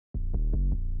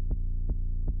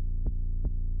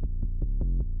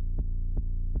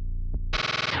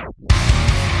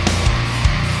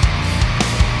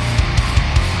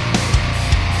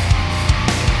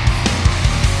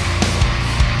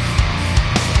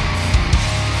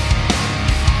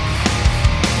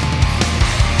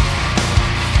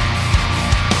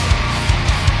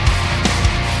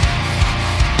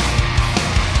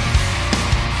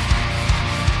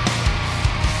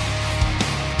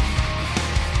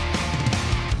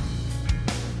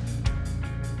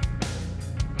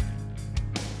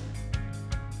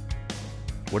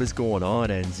What is going on,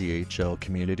 NZHL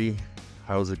community?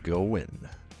 How's it going?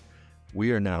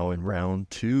 We are now in round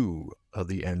 2 of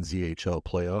the NZHL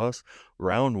playoffs.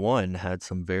 Round 1 had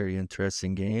some very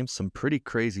interesting games, some pretty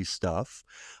crazy stuff.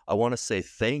 I want to say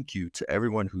thank you to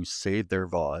everyone who saved their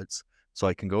VODs so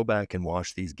I can go back and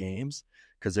watch these games,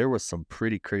 because there was some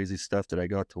pretty crazy stuff that I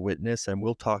got to witness, and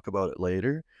we'll talk about it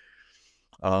later.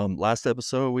 Last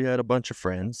episode, we had a bunch of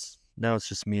friends. Now it's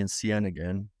just me and CN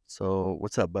again. So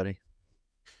what's up, buddy?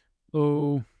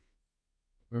 Oh,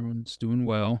 everyone's doing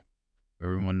well.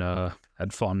 Everyone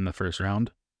had fun in the first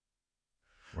round,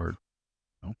 or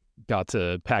got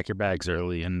to pack your bags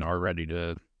early and are ready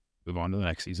to move on to the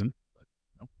next season.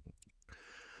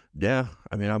 Yeah,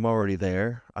 I mean, I'm already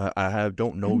there. I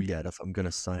don't know yet if I'm gonna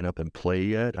sign up and play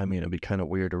yet. I mean, it'd be kind of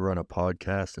weird to run a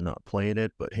podcast and not playing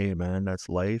it, but hey, man, that's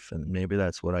life, and maybe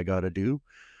that's what I got to do.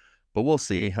 But we'll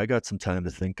see. I got some time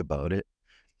to think about it.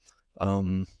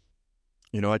 Um,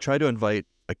 I try to invite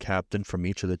a captain from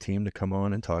each of the team to come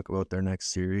on and talk about their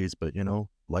next series, but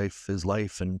life is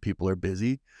life, and people are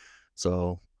busy,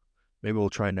 so maybe we'll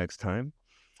try next time.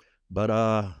 But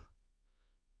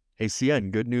hey,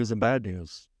 CN, good news and bad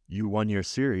news. You won your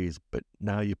series, but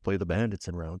now you play the Bandits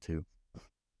in round 2.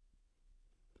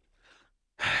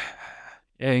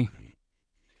 Yay.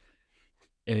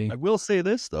 I will say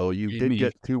this, though. You Yay did me.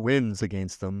 get 2 wins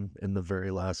against them in the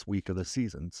very last week of the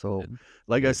season. So,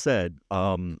 like I Good. said,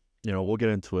 we'll get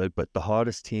into it, but the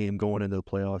hottest team going into the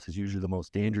playoffs is usually the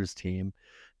most dangerous team,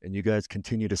 and you guys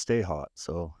continue to stay hot.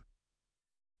 So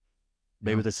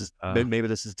maybe Yeah. this is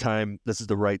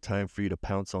the right time for you to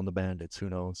pounce on the Bandits. Who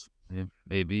knows? Yeah,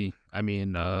 maybe. I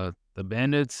mean, the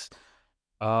Bandits,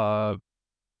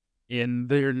 in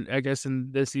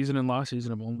this season and last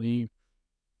season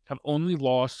have only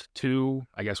lost 2,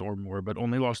 I guess, or more, but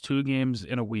only lost 2 games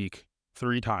in a week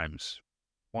 3 times.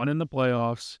 One in the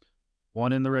playoffs,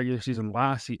 one in the regular season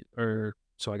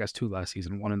so I guess 2 last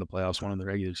season, one in the playoffs, one in the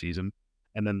regular season,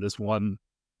 and then this one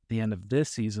at the end of this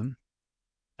season,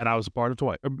 and I was a part of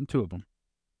 2 of them.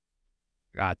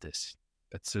 Got this.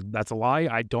 That's a lie.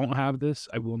 I don't have this.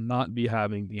 I will not be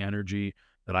having the energy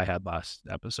that I had last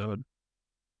episode.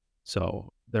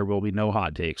 So there will be no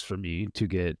hot takes for me to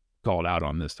get called out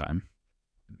on this time.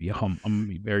 I'm gonna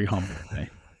be very humble today.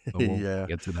 So we'll Yeah,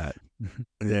 get to that.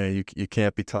 yeah. You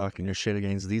can't be talking your shit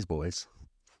against these boys.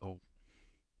 Oh,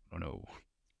 no.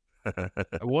 I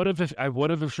would have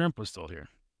if Shrimp was still here,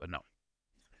 but no.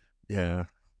 Yeah,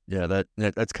 yeah.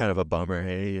 That's kind of a bummer.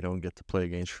 Hey, you don't get to play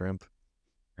against Shrimp.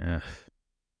 Yeah.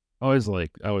 I always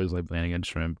like playing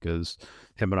against Shrimp because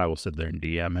him and I will sit there and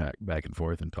DM back and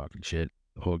forth and talking shit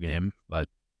the whole game, but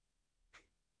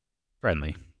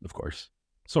friendly, of course.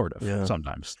 Sort of, Yeah.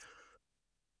 sometimes.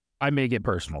 I may get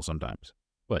personal sometimes,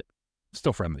 but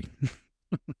still friendly.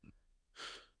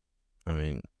 I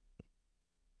mean,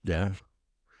 yeah.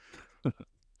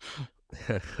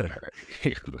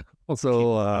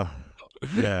 So,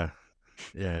 yeah,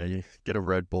 you get a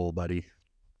Red Bull, buddy.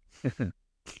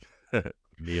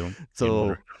 Deal.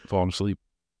 So, Falling asleep.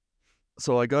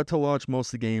 so I got to watch most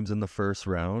of the games in the first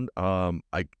round.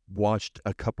 I watched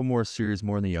a couple more series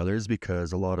more than the others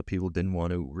because a lot of people didn't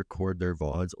want to record their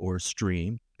VODs or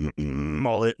stream.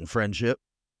 All it in friendship.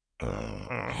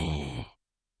 I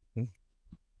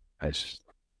just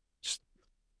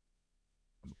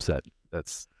upset.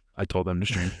 I told them to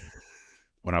stream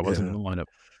when I wasn't in the lineup.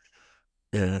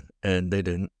 Yeah, and they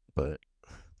didn't, but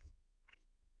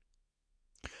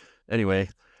anyway,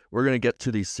 we're going to get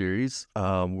to these series.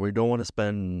 We don't want to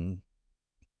spend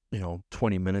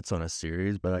 20 minutes on a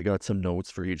series, but I got some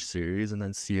notes for each series, and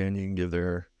then CN,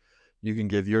 you can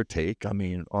give your take. I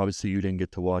mean, obviously you didn't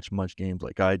get to watch much games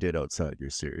like I did outside your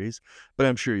series, but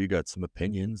I'm sure you got some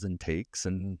opinions and takes,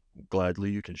 and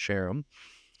gladly you can share them.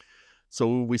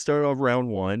 So we started off round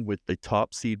 1 with the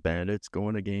top seed Bandits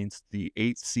going against the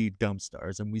 8th seed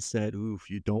Dumpstars, and we said, oof,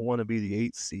 you don't want to be the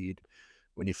 8th seed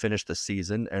when you finish the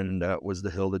season, and that was the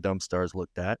hill the Dumpstars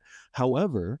looked at.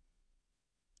 However,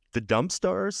 the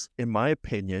Dumpstars, in my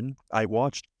opinion, I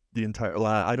watched the entire.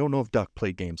 I don't know if Duck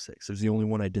played Game 6. It was the only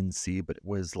one I didn't see, but it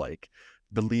was like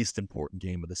the least important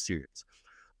game of the series.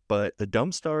 But the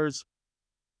Dumpstars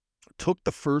took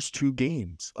the first 2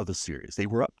 games of the series. They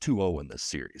were up 2-0 in this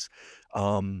series.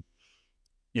 And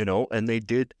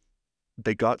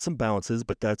they got some bounces,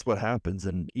 but that's what happens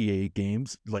in EA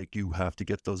games. Like, you have to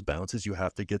get those bounces, you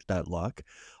have to get that luck.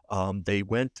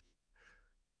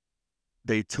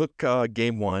 They took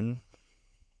game 1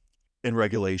 in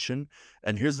regulation,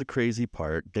 and here's the crazy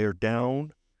part: they're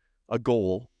down a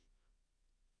goal,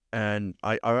 and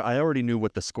I already knew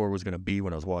what the score was going to be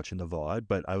when I was watching the VOD,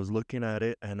 but I was looking at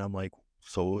it and I'm like,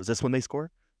 so is this when they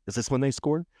score? Is this when they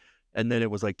scored? And then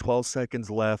it was like 12 seconds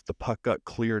left. The puck got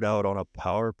cleared out on a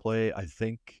power play. I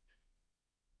think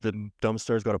the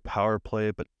Dumpstars got a power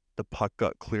play, but the puck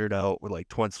got cleared out with like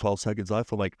 20, 12 seconds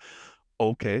left. I'm like,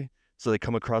 okay. So they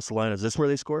come across the line. Is this where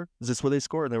they score? Is this where they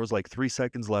score? And there was like 3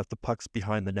 seconds left. The puck's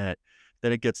behind the net.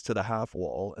 Then it gets to the half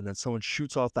wall, and then someone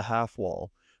shoots off the half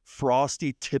wall.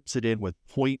 Frosty tips it in with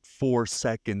zero point 0.4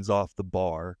 seconds off the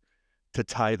bar to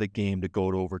tie the game to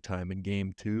go to overtime in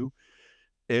game two.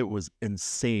 It was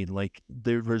insane. Like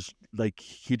there was like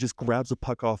he just grabs a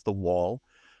puck off the wall.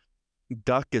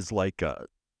 Duck is like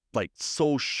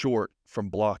so short from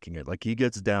blocking it. Like he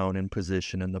gets down in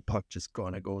position and the puck just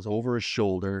kind of goes over his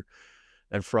shoulder,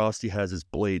 and Frosty has his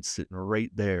blade sitting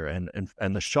right there, and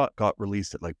the shot got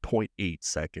released at like zero point 0.8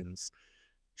 seconds.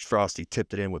 Frosty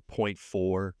tipped it in with zero point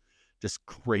 0.4, just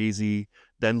crazy.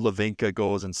 Then Lavinka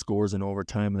goes and scores in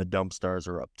overtime, and the Dumpstars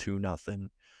are up 2-0.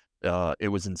 It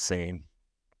was insane.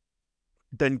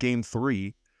 Then game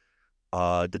three,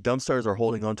 the Dumpstars are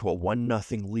holding on to a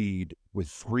 1-0 lead with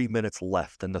 3 minutes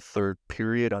left in the third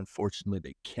period. Unfortunately,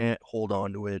 they can't hold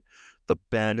on to it. The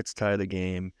Bandits tie the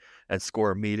game and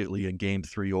score immediately in game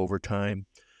three overtime.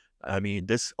 I mean,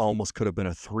 this almost could have been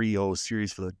a 3-0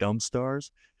 series for the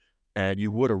Dumpstars, and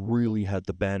you would have really had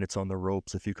the Bandits on the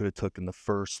ropes if you could have taken the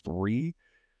first three.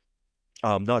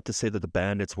 Not to say that the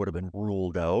Bandits would have been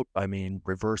ruled out. I mean,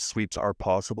 reverse sweeps are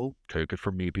possible. Take it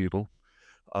from me, people.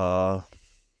 Uh,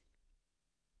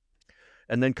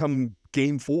 And then come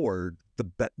game four,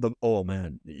 the oh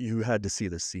man, you had to see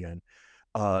this, CN.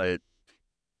 Uh,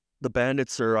 the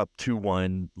Bandits are up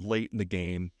 2-1 late in the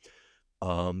game.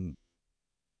 Um,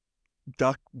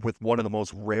 Duck with one of the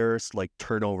most rarest like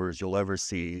turnovers you'll ever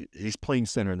see. He's playing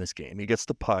center in this game. He gets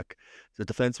the puck. The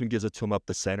defenseman gives it to him up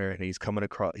the center, and he's coming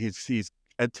across. He's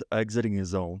exiting his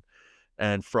zone,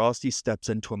 and Frosty steps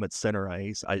into him at center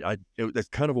ice. It's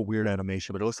kind of a weird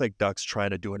animation, but it looks like Duck's trying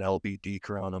to do an LB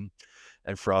deker on him,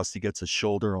 and Frosty gets a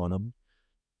shoulder on him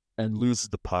and loses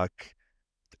the puck.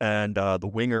 And the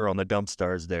winger on the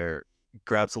Dumpstars there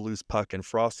grabs a loose puck, and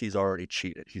Frosty's already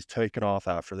cheated. He's taken off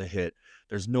after the hit.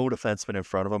 There's no defenseman in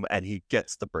front of him, and he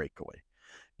gets the breakaway.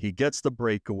 He gets the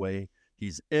breakaway.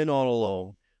 He's in all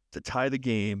alone to tie the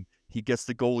game. He gets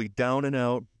the goalie down and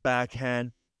out,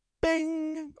 backhand,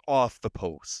 bing, off the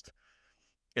post.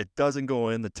 It doesn't go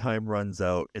in. The time runs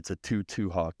out. It's a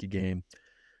 2-2 hockey game,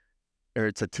 or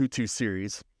it's a 2-2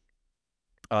 series.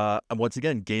 And once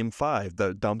again, game five,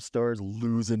 the Dumpstars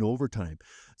lose in overtime.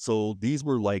 So these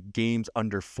were like games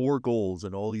under 4 goals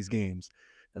in all these games.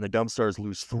 And the Dumpstars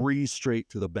lose 3 straight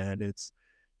to the Bandits.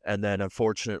 And then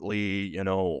unfortunately,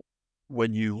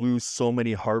 when you lose so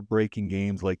many heartbreaking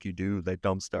games like you do, the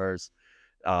Dumpstars,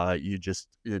 you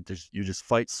just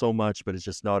fight so much, but it's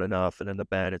just not enough. And then the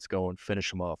Bandits go and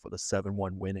finish them off with a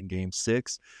 7-1 win in game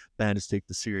 6. Bandits take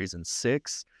the series in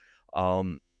 6.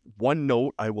 One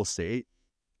note I will say,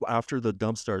 after the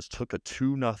Dumpstars took a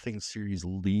 2-0 series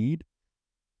lead,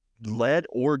 Led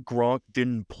or Gronk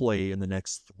didn't play in the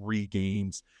next 3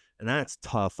 games, and that's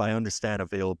tough. I understand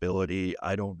availability.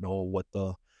 I don't know what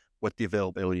the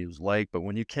availability was like, but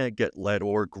when you can't get Led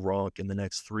or Gronk in the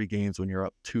next 3 games when you're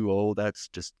up 2-0, that's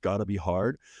just got to be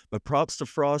hard. But props to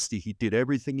Frosty. He did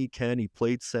everything he can. He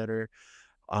played center.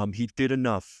 He did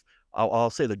enough.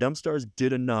 I'll say the Dumpstars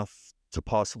did enough to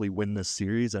possibly win this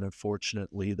series, and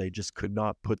unfortunately, they just could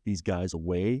not put these guys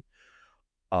away.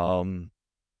 Um,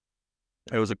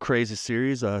 it was a crazy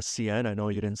series. CN, I know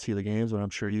you didn't see the games, but I'm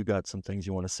sure you got some things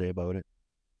you want to say about it.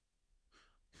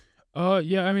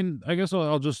 Yeah, I mean, I guess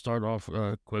I'll just start off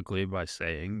quickly by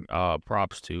saying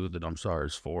props to the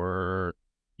Dumpstars for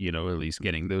at least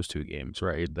getting those 2 games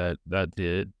right. That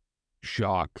did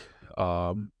shock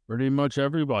pretty much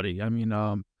everybody. I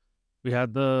mean, we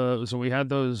had those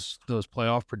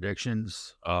playoff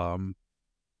predictions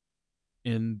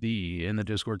in the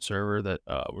Discord server that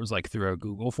was like through a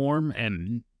Google form,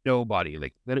 and nobody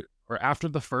like that or after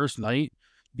the first night,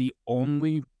 the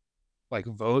only like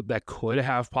vote that could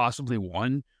have possibly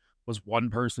won was one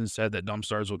person said that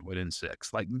Dumpstars would win in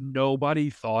 6. Like nobody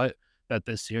thought that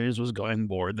this series was going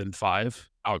more than 5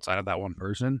 outside of that one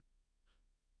person.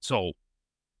 So,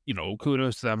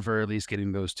 kudos to them for at least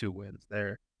getting those 2 wins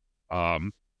there.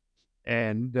 Um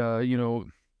and I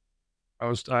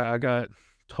got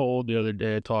told the other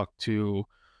day, I talked to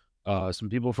some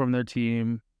people from their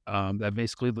team that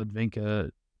basically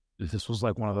Ledvinka, this was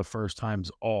like one of the first times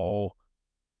all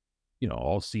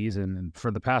season and for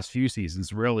the past few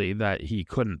seasons, really, that he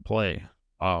couldn't play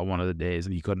one of the days,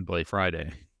 and he couldn't play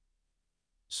Friday.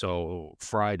 So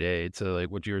Friday, to like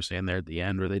what you were saying there at the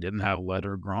end, where they didn't have Led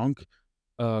or Gronk.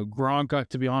 Gronk,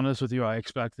 to be honest with you, I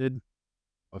expected.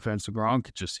 offensive Gronk.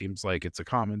 It just seems like it's a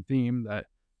common theme that,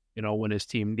 when his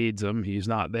team needs him, he's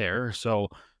not there. So,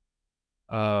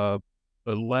 uh,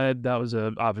 but Led, that was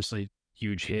a obviously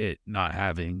huge hit not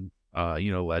having,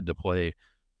 Led to play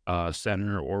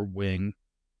center or wing.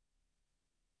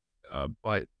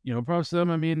 But props to them.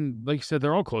 I mean, like you said,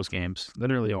 they're all close games.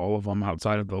 Literally all of them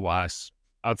outside of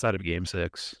Game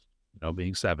 6.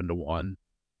 Being 7-1.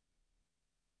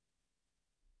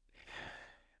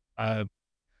 I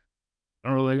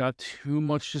don't really got too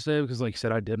much to say because, like I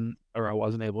said, I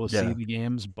wasn't able to see Yeah. the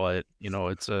games. But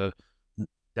it's a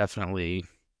definitely,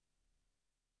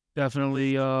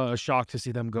 a shock to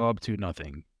see them go up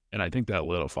 2-0. And I think that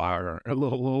lit a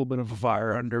little bit of a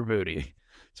fire under Booty,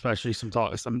 especially some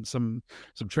talk, some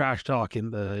trash talk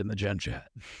in the Gen chat.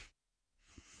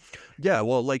 Yeah,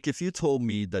 well, like if you told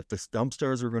me that the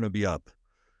Dumpstars were going to be up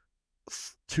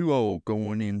 2-0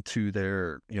 going into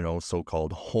their,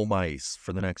 so-called home ice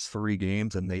for the next 3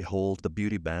 games, and they hold the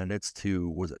Beauty Bandits to,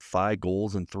 was it 5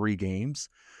 goals in 3 games?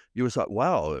 You would thought,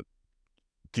 wow,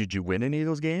 did you win any of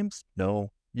those games?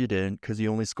 No, you didn't, because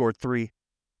you only scored 3.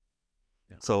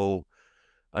 Yeah. So,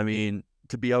 I mean,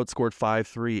 to be outscored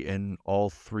 5-3 in all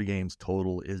 3 games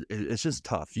total it's just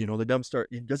tough. The Dumpstar,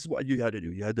 this is what you had to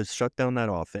do. You had to shut down that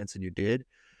offense, and you did.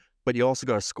 But you also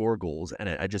got to score goals, and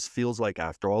it just feels like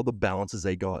after all the balances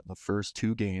they got in the first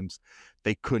 2 games,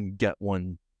 they couldn't get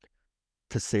one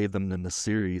to save them in the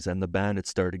series, and the Bandits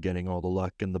started getting all the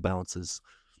luck and the bounces.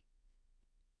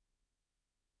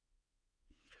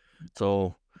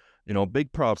 So,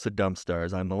 big props to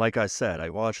Dumpstars. Like I said, I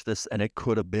watched this, and it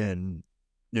could have been,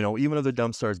 even if the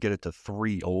Dumpstars get it to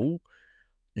 3-0,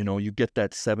 you get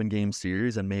that 7-game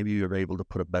series, and maybe you're able to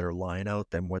put a better line out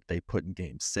than what they put in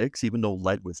Game 6, even though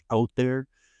Led was out there.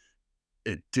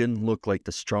 It didn't look like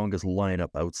the strongest lineup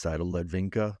outside of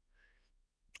Ledvinka.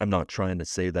 I'm not trying to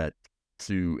say that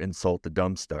to insult the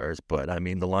Dumpstars, but I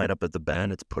mean the lineup that the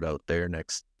Bandits put out there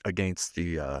next against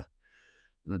the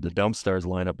Dumpstars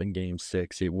lineup in Game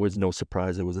 6, it was no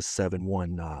surprise it was a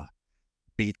 7-1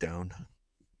 beatdown.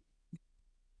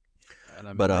 And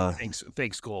I But mean, like,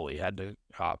 thanks goalie had to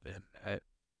hop in.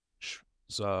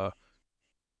 So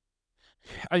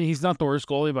I mean, he's not the worst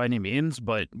goalie by any means,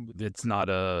 but it's not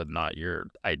your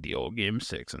ideal Game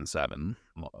 6 and 7,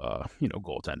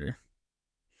 goaltender.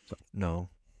 So no,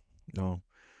 no.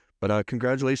 But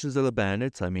congratulations to the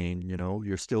Bandits. I mean,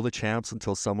 you're still the champs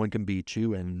until someone can beat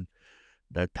you, and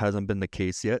that hasn't been the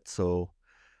case yet. So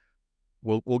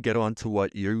we'll get on to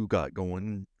what you got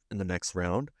going in the next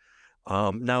round.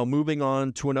 Now, moving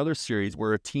on to another series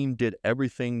where a team did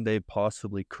everything they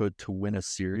possibly could to win a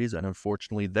series, and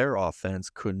unfortunately, their offense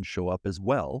couldn't show up as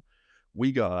well.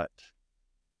 We got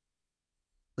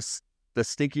the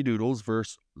Stinky Doodles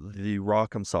versus the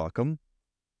Rock'em Sock'em.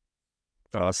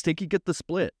 Stinky get the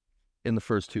split in the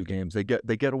first 2 games. They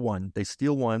get a 1. They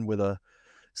steal 1 with a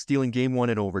stealing game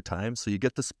 1 in overtime. So you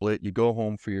get the split. You go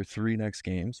home for your 3 next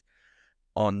games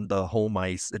on the home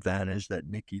ice advantage that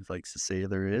Nikki likes to say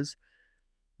there is.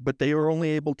 But they were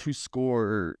only able to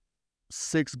score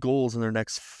 6 goals in their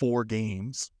next 4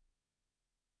 games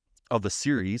of the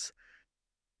series.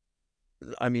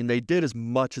 I mean, they did as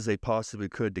much as they possibly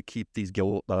could to keep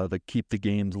keep the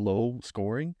games low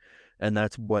scoring, and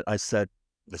that's what I said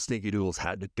the Stinky Doodles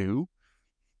had to do.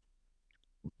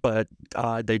 But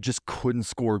they just couldn't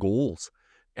score goals,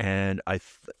 and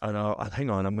hang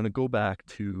on, I'm gonna go back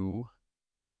to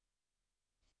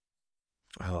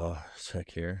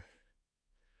check here.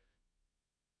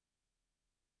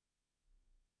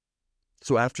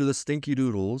 So after the Stinky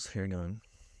Doodles, hang on.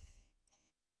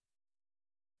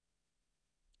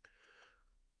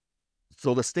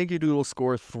 So the Stinky Doodles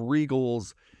score 3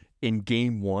 goals in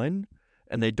game 1,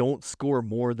 and they don't score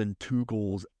more than 2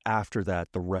 goals after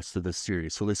that the rest of the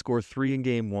series. So they score 3 in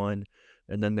game 1,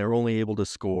 and then they're only able to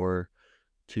score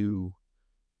 2,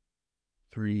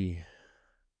 3,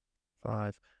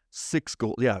 5, 6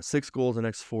 goals. Yeah, 6 goals in the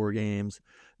next 4 games.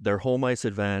 Their home ice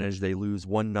advantage, they lose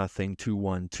 1-0,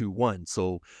 2-1, 2-1.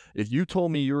 So if you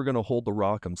told me you were going to hold the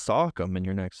Rock'em Sock'em in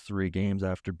your next 3 games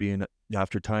after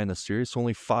tying the series, so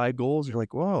only 5 goals, you're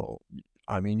like, whoa.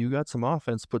 I mean, you got some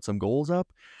offense, put some goals up,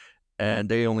 and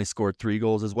they only scored 3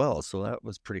 goals as well. So that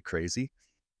was pretty crazy.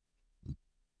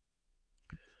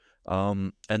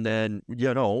 And then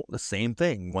the same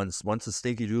thing. Once the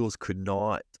Stinky Doodles could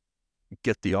not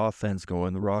get the offense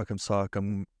going, the Rock'em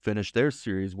Sock'em finished their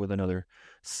series with another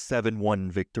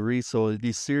 7-1 victory. So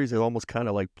these series have almost kind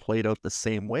of like played out the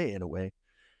same way in a way.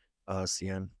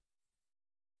 CN.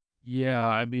 yeah,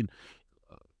 I mean,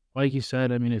 like you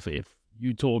said, I mean, if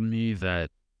you told me that,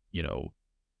 you know,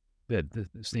 that the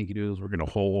Stinky Doodles were going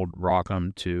to hold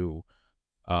Rockham to,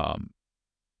 um,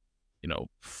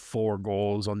 4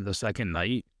 goals on the second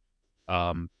night,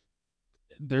 um,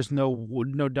 there's no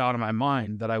doubt in my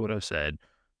mind that I would have said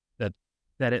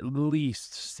that at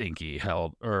least Stinky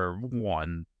held or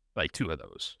won, like, 2 of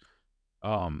those.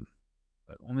 Um,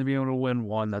 but only being able to win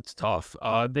 1, that's tough.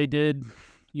 They did,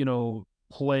 you know,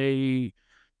 play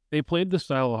they played the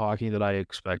style of hockey that I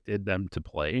expected them to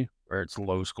play, where it's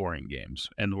low-scoring games,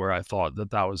 and where I thought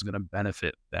that that was gonna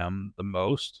benefit them the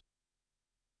most.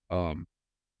 Um,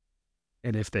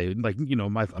 and if they like,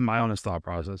 my honest thought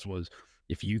process was,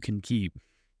 if you can keep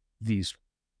these,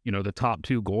 the top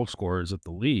 2 goal scorers of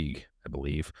the league, I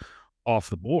believe, off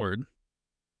the board,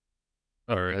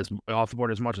 or as off the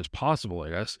board as much as possible, I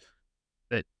guess,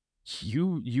 that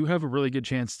you have a really good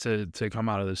chance to come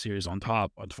out of the series on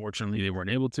top. Unfortunately, they weren't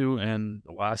able to, and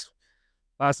the last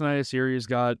night the series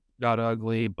got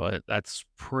ugly, but that's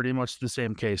pretty much the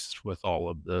same case with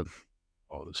all the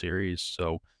series.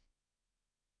 So,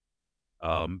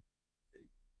 um,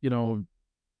 you know,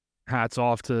 hats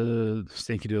off to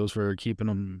Stinky Doodles for keeping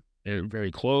them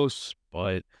very close,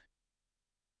 but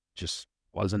just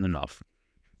wasn't enough.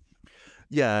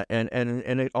 Yeah, and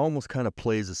it almost kind of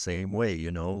plays the same way,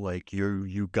 like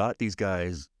you got these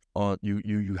guys on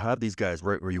you have these guys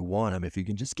right where you want them. If you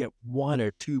can just get one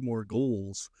or two more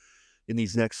goals in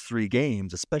these next three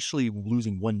games, especially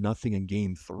losing 1-0 in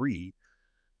game three,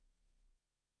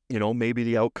 maybe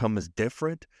the outcome is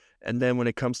different. And then when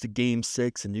it comes to game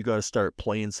six and you got to start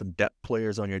playing some depth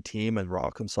players on your team, and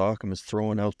Rock'em Sock'em is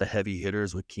throwing out the heavy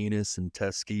hitters with Keenis and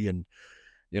Teskey, and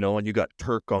you got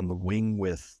Turk on the wing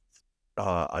with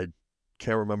I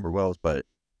can't remember who else, but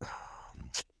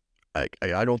I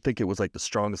don't think it was like the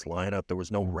strongest lineup. There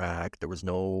was no rack. There was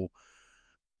no.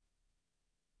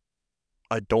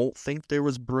 I don't think there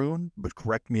was Bruin, but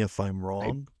correct me if I'm I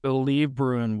wrong. believe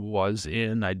Bruin was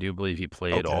in. I do believe he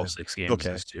played all Okay, 6 games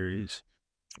okay, this series,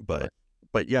 but but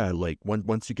but yeah, like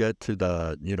once you get to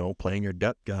the playing your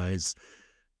depth guys,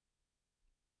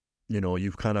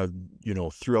 you've kind of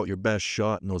threw out your best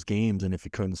shot in those games, and if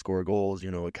you couldn't score goals,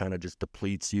 it kind of just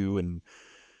depletes you, and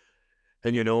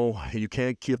you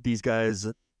can't give these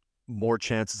guys more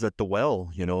chances at the well.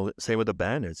 Same with the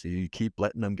Bandits. You keep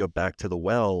letting them go back to the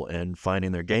well and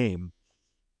finding their game.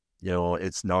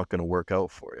 It's not going to work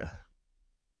out for yeah.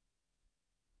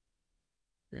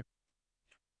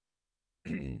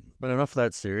 you. But enough of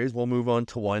that series. We'll move on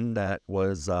to one that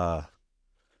was,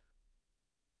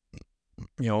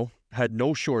 had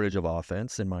no shortage of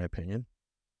offense, in my opinion.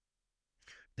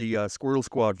 The Squirrel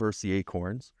Squad versus the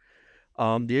Acorns.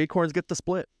 The Acorns get the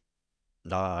split.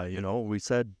 We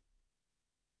said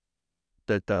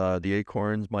that the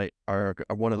Acorns are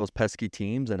one of those pesky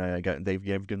teams, and they've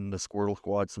given the Squirtle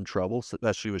Squad some trouble,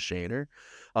 especially with Shaner.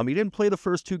 He didn't play the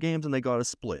first two games, and they got a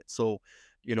split. So,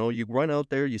 you run out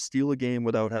there, you steal a game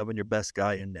without having your best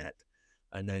guy in net,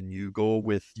 and then you go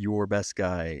with your best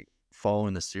guy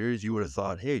following the series. You would have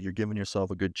thought, hey, you're giving yourself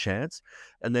a good chance.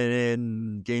 And then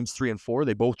in games 3 and 4,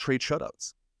 they both trade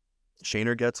shutouts.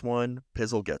 Shaner gets one,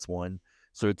 Pizzle gets one,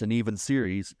 so it's an even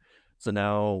series. So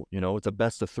now, it's a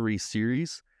best of 3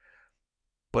 series.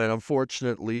 But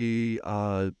unfortunately,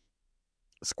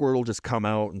 Squirtle just come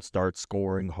out and start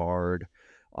scoring hard.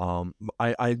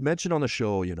 I mentioned on the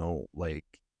show, like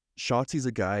Shotzi's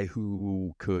a guy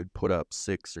who could put up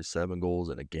 6 or 7 goals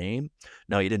in a game.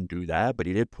 Now he didn't do that, but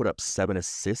he did put up 7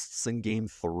 assists in game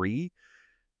 3.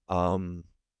 Um,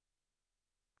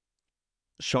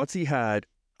 Shotzi had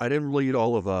I didn't read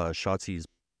all of Shotzi's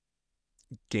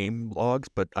game logs,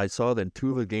 but I saw that in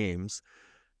 2 of the games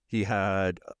he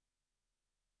had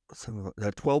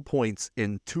 12 points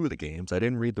in 2 of the games. I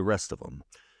didn't read the rest of them.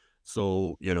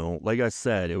 So, like I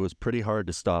said, it was pretty hard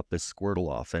to stop this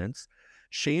Squirtle offense.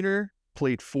 Shaner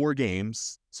played 4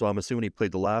 games, so I'm assuming he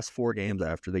played the last 4 games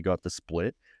after they got the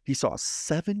split. He saw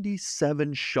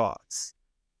 77 shots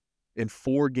in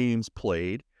 4 games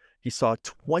played. He saw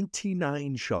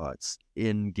 29 shots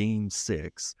in game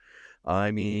 6.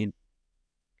 I mean,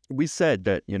 we said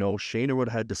that, Shayna would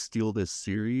have had to steal this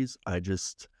series. I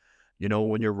just,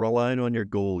 when you're relying on your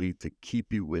goalie to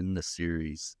keep you in the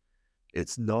series,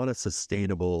 it's not a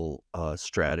sustainable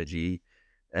strategy.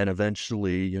 And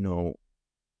eventually,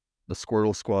 the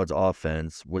Squirtle Squad's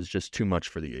offense was just too much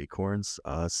for the Acorns.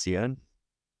 CN?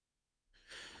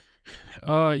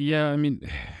 Yeah, I mean,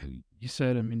 you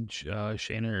said, I mean,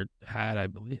 Shaner had, I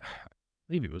believe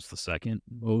he was the second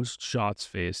most shots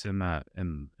faced in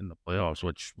in the playoffs,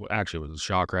 which actually was a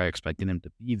shocker. I expected him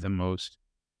to be the most,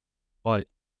 but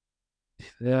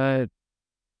that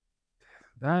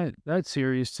that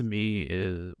series to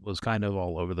me was kind of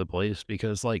all over the place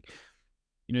because, like,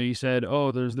 you said,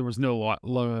 oh, there was no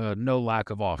lack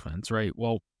of offense, right?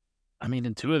 Well, I mean,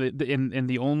 in two of in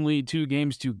the only two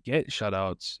games to get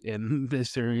shutouts in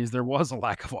this series, there was a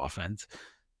lack of offense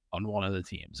on one of the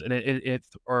teams, and it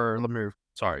or let me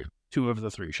sorry, two of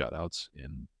the three shutouts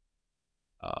in.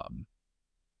 Um,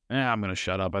 I'm gonna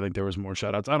shut up. I think there was more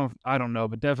shutouts. I don't know,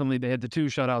 but definitely they had the two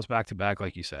shutouts back to back,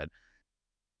 like you said.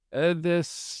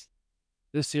 This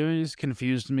series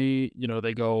confused me. You know,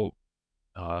 they go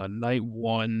night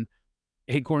one,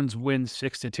 Acorns win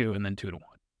 6-2, and then 2-1,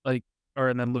 like, or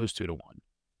and then lose 2-1.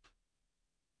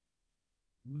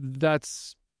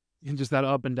 That's just that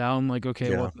up and down, like,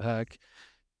 okay, Yeah. what the heck?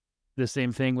 The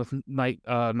same thing with night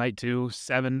 2,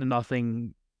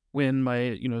 7-0 win by,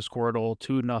 Squirtle,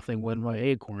 2-0 win by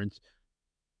Acorns.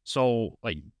 So,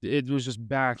 like, it was just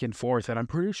back and forth, and I'm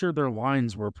pretty sure their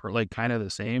lines were like, kinda the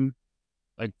same,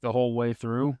 like, the whole way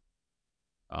through.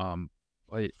 Um,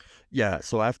 like Yeah,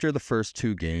 so after the first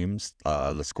two games,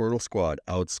 the Squirtle Squad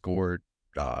outscored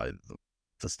the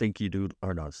Stinky Doodle,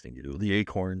 or not Stinky Doodle, the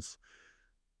Acorns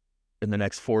in the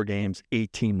next four games,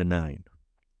 18-9.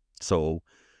 So,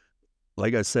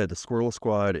 like I said, the Squirrel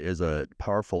Squad is a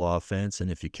powerful offense, and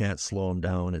if you can't slow them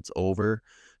down, it's over.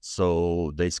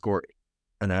 So they score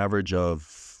an average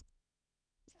of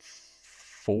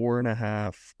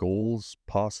 4.5 goals,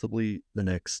 possibly the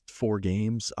next four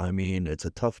games. I mean, it's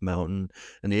a tough mountain,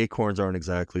 and the Acorns aren't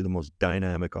exactly the most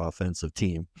dynamic offensive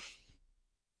team.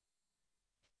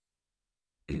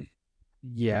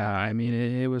 Yeah, I mean,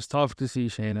 it was tough to see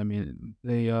Shane. I mean,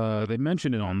 they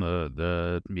mentioned it on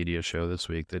the media show this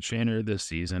week that Shaner this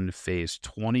season faced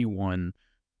 21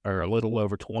 or a little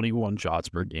over 21 shots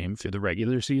per game through the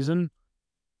regular season,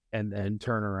 and then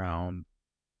turn around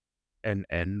and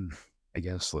I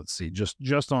guess let's see,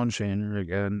 just on Shaner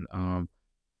again,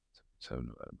 so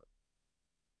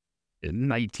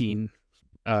 19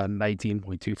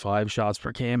 19.25 shots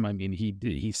per game. I mean,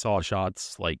 he saw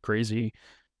shots like crazy.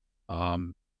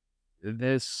 Um,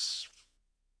 this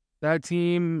That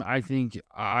team, I think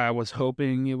I was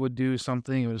hoping it would do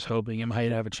something. I was hoping it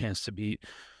might have a chance to beat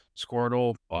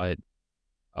Squirtle, but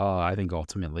I think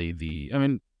ultimately I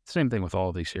mean, same thing with all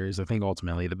of these series. I think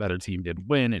ultimately the better team did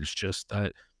win. It's just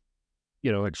that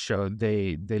it showed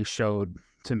they showed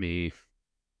to me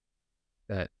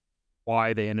that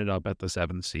why they ended up at the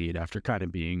seventh seed after kind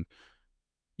of being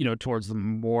towards the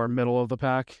more middle of the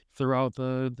pack throughout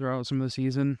some of the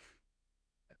season.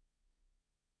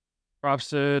 Props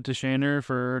to Shaner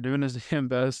for doing his damn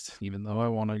best, even though I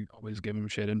want to always give him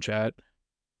shit in chat.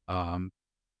 Um,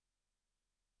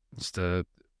 it's the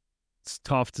it's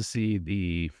tough to see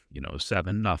the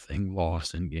 7-0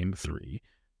 loss in game three.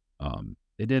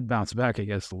 They did bounce back, I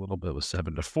guess, a little bit with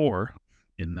 7-4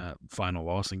 in that final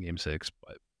loss in game six,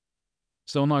 but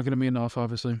still not going to be enough,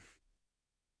 obviously.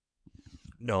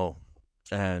 No,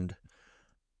 and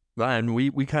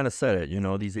we kind of said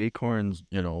it, these Acorns,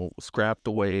 scrapped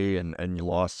away and you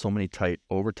lost so many tight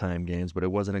overtime games, but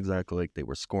it wasn't exactly like they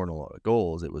were scoring a lot of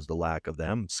goals. It was the lack of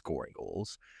them scoring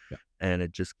goals. Yeah. And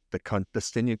it just, blah,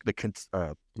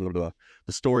 blah,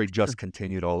 the story just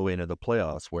continued all the way into the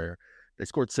playoffs where they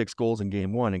scored 6 goals in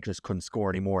game one and just couldn't score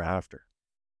anymore after.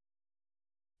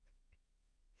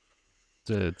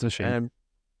 It's a shame. And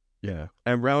yeah,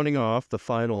 and rounding off the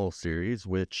final series,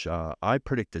 which I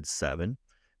predicted 7,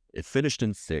 it finished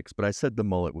in 6, but I said the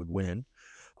Mullet would win.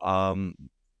 Um,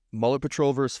 Mullet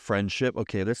Patrol versus Friendship.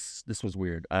 Okay, this was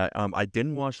weird. I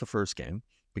didn't watch the first game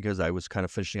because I was kind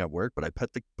of finishing up work, but I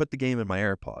put the game in my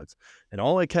AirPods, and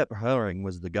all I kept hearing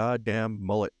was the goddamn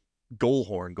Mullet goal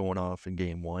horn going off in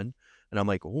game one, and I'm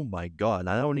like, oh my god! And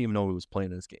I don't even know who was playing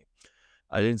this game.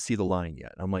 I didn't see the line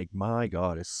yet. I'm like, my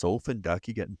god, is Soph and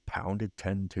Ducky getting pounded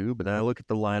 10-2? But then I look at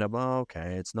the lineup. Oh,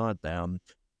 okay, it's not them.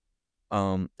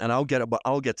 And I'll get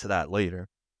to that later.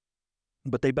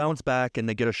 But they bounce back and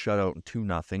they get a shutout in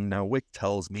 2-0. Now Wick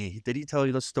tells me, did he tell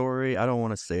you the story? I don't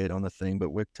want to say it on the thing,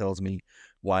 but Wick tells me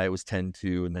why it was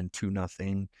 10-2 and then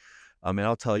 2-0. I mean,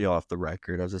 I'll tell you off the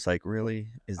record. I was just like, really?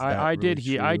 Is that really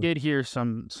I true? did hear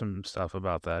some stuff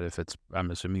about that. If it's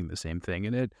I'm assuming the same thing,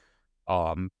 and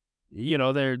um,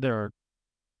 they're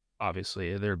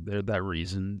obviously they're that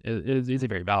reason is a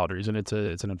very valid reason. It's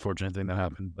an unfortunate thing that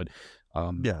happened, but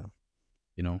um, Yeah.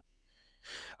 you know,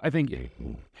 I think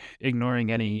ignoring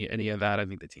any of that, I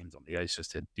think the teams on the ice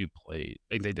just do play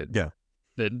like they did. Yeah.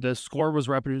 The score was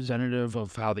representative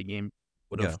of how the game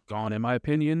would Yeah. have gone, in my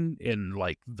opinion, in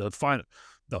like the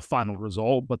final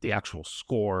result, but the actual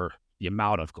score, the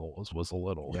amount of goals was a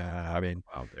little Yeah. I mean,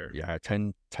 out there. yeah,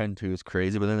 10-2 is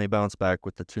crazy, but then they bounce back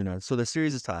with the 2-0. So the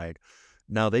series is tied.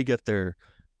 Now they get their,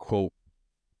 quote,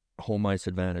 home ice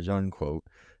advantage, unquote,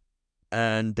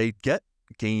 and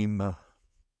game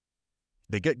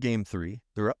 3.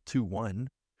 They're up 2-1.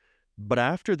 But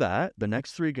after that, the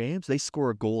next 3 games, they score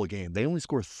a goal a game. They only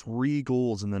score 3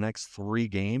 goals in the next 3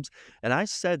 games. And I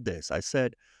said this. I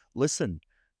said, listen,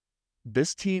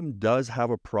 this team does have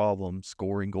a problem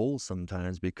scoring goals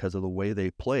sometimes because of the way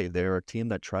they play. They're a team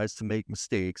that tries to make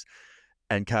mistakes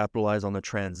and capitalize on the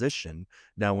transition.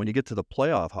 Now, when you get to the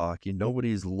playoff hockey,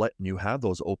 nobody's letting you have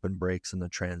those open breaks in the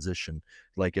transition.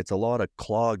 Like, it's a lot of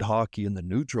clogged hockey in the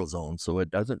neutral zone, so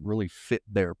it doesn't really fit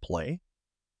their play.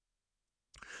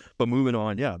 But moving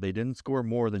on, yeah, they didn't score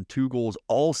more than 2 goals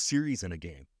all series in a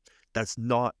game. That's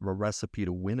not a recipe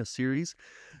to win a series.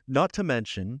 Not to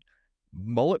mention,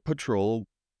 Mullet Patrol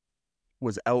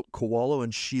was out Koala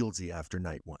and Shieldsy after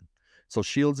night 1. So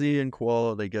Shieldsy and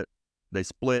Koala, they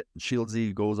split.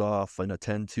 Shieldsy goes off in a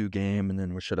 10-2 game, and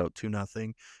then we're shut out 2-0.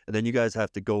 And then you guys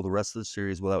have to go the rest of the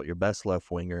series without your best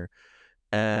left winger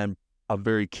and a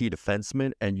very key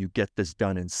defenseman, and you get this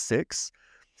done in 6.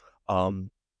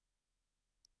 Um,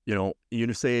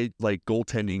 you say like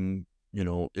goaltending,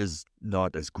 is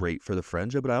not as great for the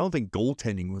Friendship, but I don't think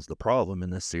goaltending was the problem in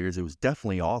this series. It was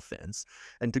definitely offense.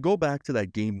 And to go back to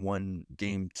that game 1,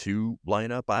 game 2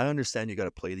 lineup, I understand you got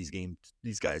to play you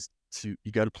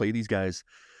got to play these guys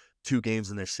 2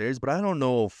 games in their series, but I don't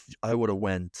know if I would have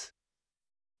went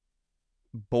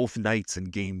both nights in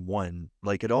game 1.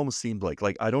 Like, it almost seemed like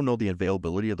I don't know the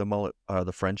availability of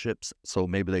the Friendships, so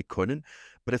maybe they couldn't.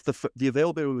 But if the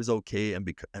availability was okay, and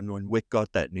when Wick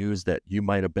got that news that you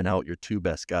might have been out your 2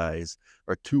 best guys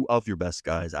or 2 of your best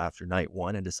guys after night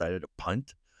 1 and decided to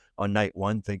punt on night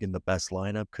 1, thinking the best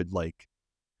lineup could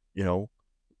you know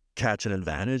catch an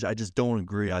advantage, I just don't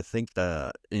agree. I think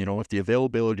that if the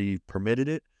availability permitted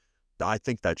it, I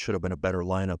think that should have been a better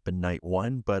lineup in night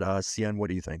 1. But CN, what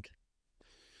do you think?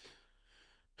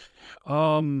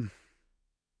 Um,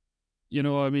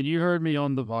 I mean, you heard me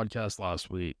on the podcast last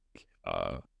week.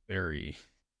 Very,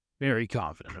 very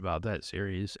confident about that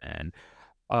series, and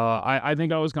I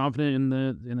think I was confident in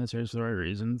the series for the right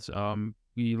reasons.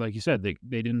 We, like you said, they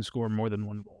didn't score more than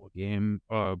 1 goal a game,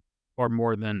 or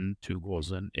more than 2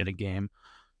 goals in a game.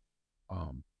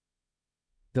 Um,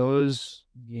 those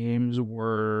games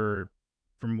were,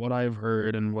 from what I've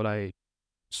heard and what I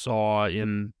saw I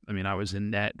mean, I was in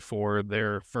net for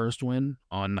their first win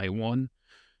on night 1,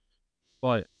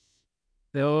 but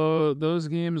those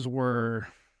games were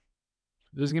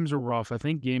rough. I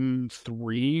think game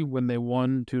 3 when they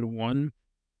won 2-1,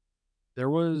 there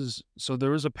was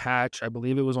a patch, I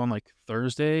believe it was on like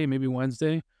Thursday, maybe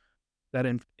Wednesday, that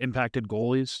impacted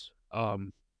goalies,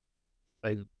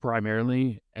 like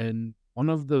primarily. And one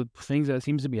of the things that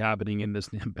seems to be happening in this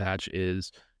patch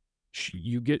is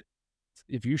you get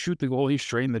if you shoot the goalie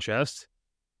straight in the chest,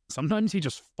 sometimes he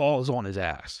just falls on his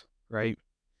ass, right?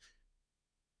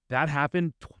 That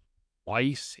happened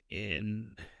twice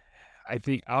in, I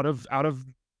think, out of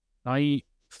night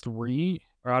 3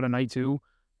 or out of night 2.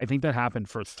 I think that happened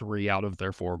for 3 out of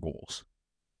their 4 goals,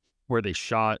 where they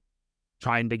shot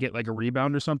trying to get like a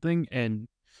rebound or something, and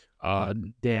uh,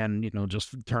 Dan,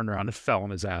 just turned around and fell on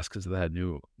his ass because of that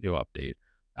new update.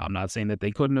 I'm not saying that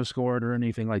they couldn't have scored or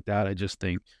anything like that. I just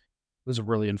think it was a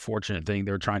really unfortunate thing.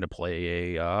 They were trying to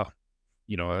play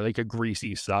like a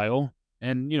greasy style,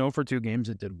 and for 2 games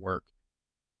it did work,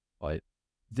 but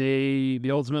they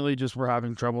ultimately just were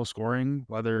having trouble scoring,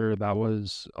 whether that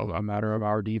was a matter of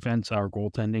our defense, our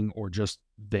goaltending, or just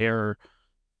their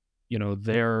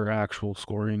actual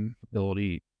scoring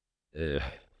ability. Eh,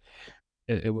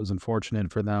 it was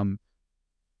unfortunate for them.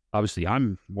 Obviously,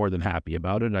 I'm more than happy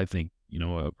about it. I think,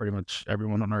 pretty much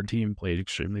everyone on our team played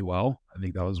extremely well. I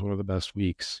think that was one of the best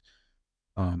weeks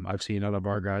I've seen out of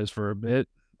our guys for a bit,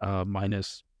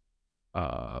 minus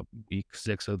week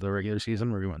 6 of the regular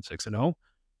season where we went 6-0.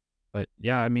 But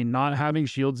yeah, I mean, not having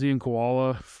Shieldsy and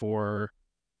Koala for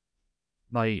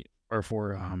night or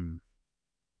for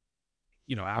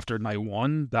after night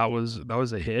 1, that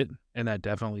was a hit, and that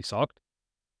definitely sucked.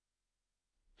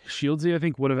 Shieldsy, I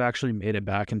think, would have actually made it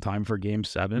back in time for game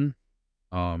 7.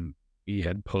 He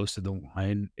had posted the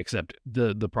line, except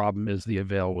the problem is the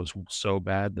avail was so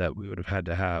bad that we would have had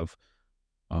to have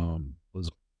was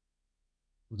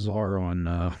Lazar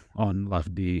on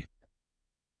left D,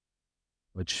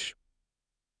 which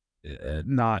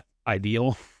not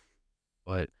ideal,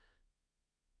 but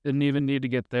didn't even need to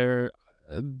get there.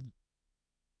 Uh,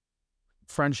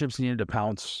 Friendships needed to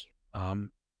pounce.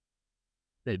 Um,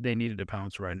 they needed to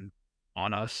pounce right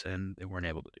on us, and they weren't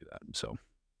able to do that. So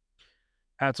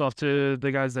hats off to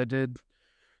the guys that did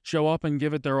show up and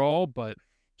give it their all, but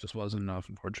just wasn't enough,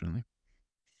 unfortunately.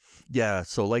 Yeah,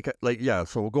 so yeah,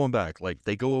 so we're going back. Like,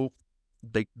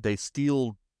 they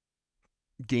steal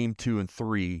game 2 and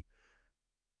 3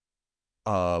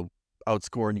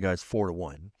 outscoring you guys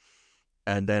 4-1.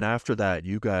 And then after that,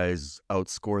 you guys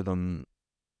outscore them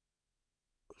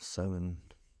 7-5,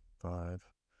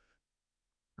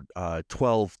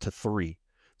 12-3.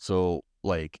 So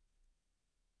like,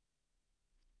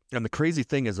 and the crazy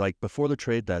thing is, like, before the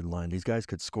trade deadline, these guys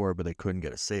could score, but they couldn't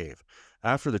get a save.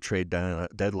 After the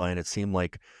deadline, it seemed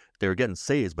like they were getting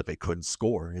saves, but they couldn't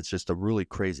score. It's just a really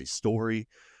crazy story.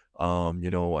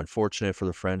 Unfortunate for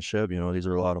the friendship. These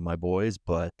are a lot of my boys,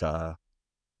 but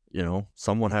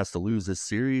someone has to lose this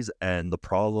series, and the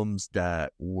problems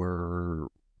that were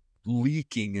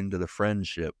leaking into the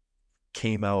friendship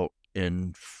came out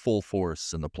in full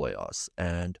force in the playoffs.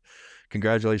 And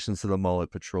congratulations to the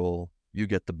Mullet Patrol. You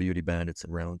get the Beauty Bandits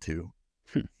in round 2.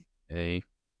 Hey,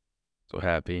 so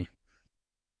happy.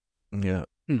 Yeah.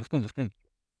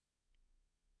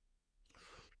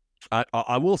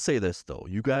 I will say this, though.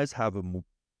 You guys have a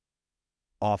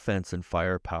offense and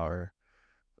firepower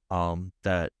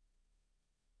that,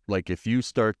 like, if you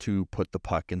start to put the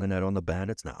puck in the net on the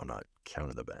Bandits, now I'm not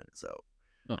counting the Bandits out,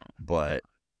 Oh,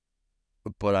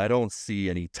 but I don't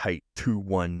see any tight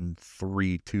 2-1,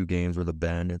 3-2 games where the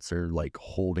Bandits are like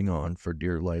holding on for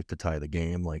dear life to tie the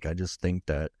game. Like, I just think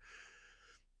that,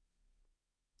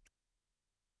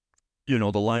 the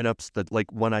lineups that,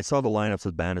 like, when I saw the lineups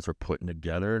that Bandits were putting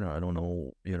together, and I don't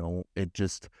know, it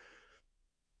just,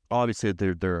 obviously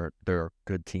they're a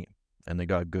good team and they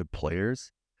got good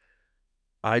players.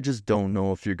 I just don't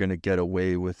know if you're going to get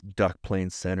away with Duck playing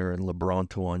center and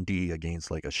Lebronto on D against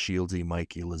like a Shieldsy,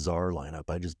 Mikey, Lazar lineup.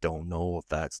 I just don't know if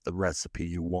that's the recipe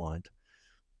you want.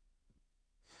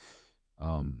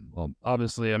 well,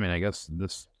 obviously, I mean, I guess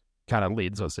this kind of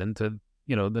leads us into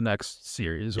the next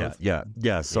series Yeah, with yeah.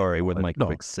 yeah, Sorry with but my no,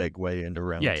 quick segue into yeah,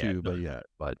 round yeah, two, no, but yeah,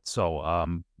 but so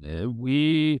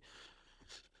we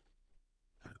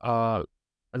uh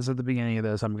as at the beginning of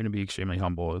this, I'm going to be extremely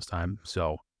humble this time.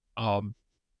 So um,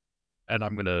 and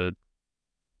I'm gonna,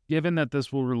 given that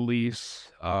this will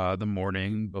release the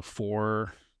morning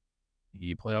before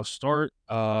the playoffs start,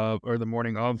 or the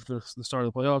morning of the start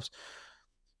of the playoffs.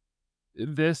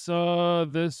 This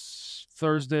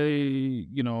Thursday,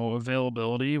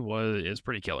 availability is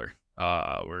pretty killer.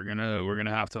 We're gonna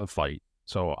have to fight.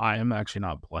 So I am actually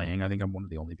not playing. I think I'm one of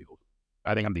the only people.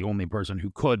 I think I'm the only person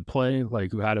who could play,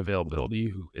 like who had availability,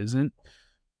 who isn't.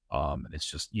 And it's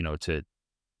just to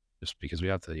just because we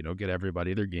have to get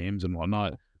everybody their games and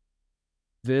whatnot.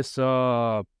 This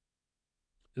Thursday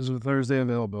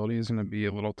availability is going to be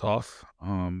a little tough.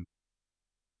 And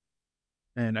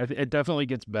it definitely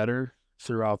gets better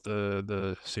throughout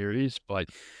the series, but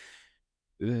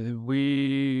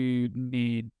we're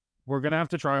gonna have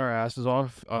to try our asses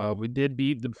off. We did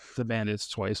beat the Bandits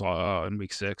twice in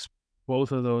week 6,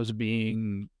 both of those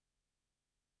being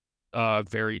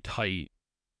very tight.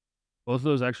 Both of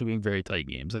those actually being very tight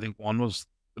games. I think I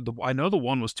know the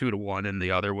one was 2-1, and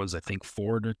the other was I think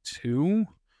 4-2.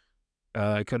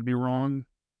 I could be wrong.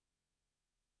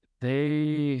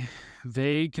 They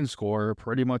can score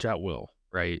pretty much at will,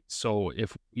 right? So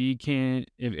if we can't,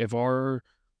 if our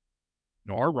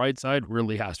our right side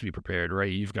really has to be prepared,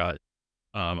 right? You've got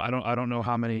I don't know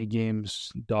how many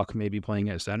games Duck may be playing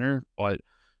at center, but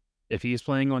if he's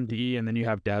playing on D and then you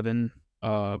have Devin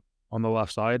on the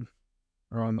left side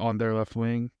or on their left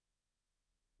wing,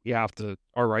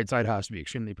 our right side has to be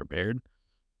extremely prepared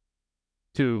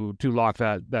to lock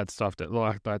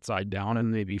lock that side down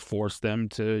and maybe force them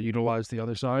to utilize the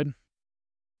other side.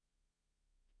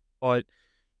 But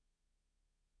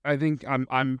I think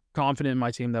I'm confident in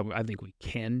my team that I think we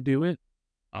can do it.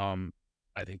 Um,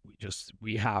 I think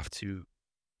we have to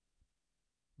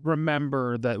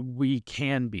remember that we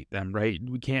can beat them, right?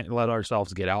 We can't let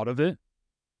ourselves get out of it,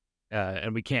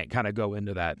 and we can't kind of go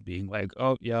into that being like,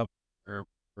 oh, yep, or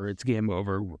it's game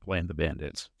over. We're playing the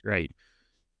Bandits, right?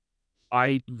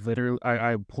 I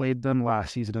played them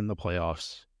last season in the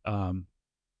playoffs,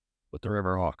 with the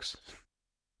Riverhawks.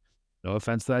 No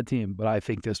offense to that team, but I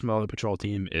think this Motor Patrol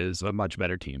team is a much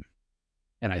better team.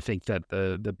 And I think that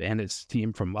the Bandits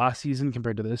team from last season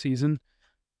compared to this season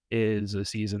is a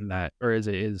season that, or is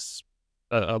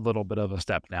a little bit of a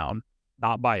step down.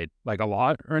 Not by like a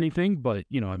lot or anything, but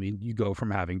I mean, you go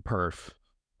from having perf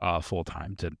full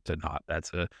time to not.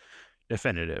 That's a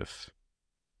definitive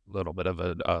little bit of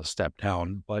a step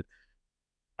down. But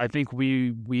I think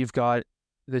we've got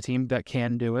the team that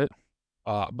can do it.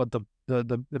 But the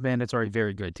Bandits are a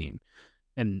very good team,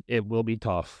 and it will be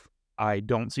tough. I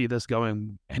don't see this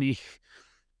going any.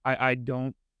 I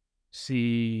don't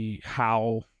see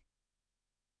how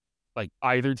like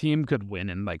either team could win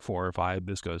in like 4 or 5.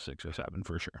 This goes 6 or 7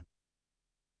 for sure.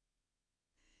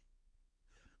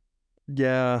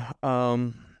 yeah.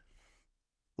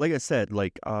 like I said,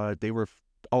 they were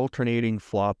alternating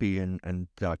Floppy and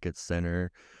Duck at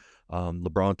center.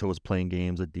 LeBronto was playing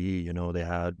games at D. You know, they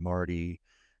had Marty,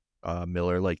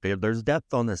 Miller. Like there's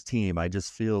depth on this team. I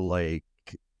just feel like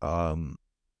um,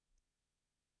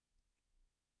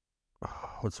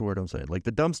 what's the word I'm saying? Like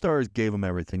the Dumb Stars gave them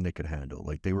everything they could handle.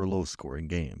 Like they were low scoring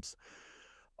games.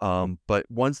 But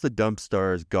once the Dump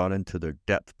Stars got into their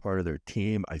depth part of their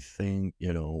team, I think,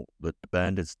 the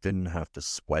Bandits didn't have to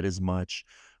sweat as much.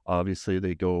 Obviously,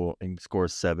 they go and score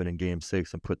 7 in game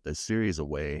 6 and put the series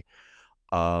away.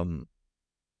 Um,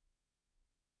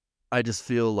 I just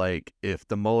feel like if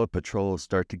the Mullet Patrols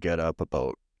start to get up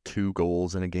about 2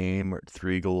 goals in a game or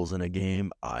 3 goals in a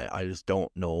game, I just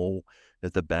don't know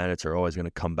if the Bandits are always going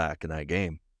to come back in that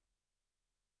game.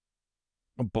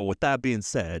 But with that being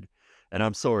said, and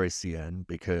I'm sorry, CN,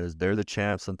 because they're the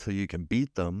champs until you can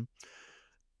beat them.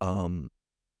 Um,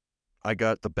 I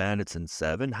got the Bandits in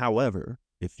 7. However,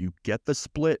 if you get the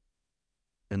split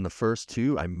in the first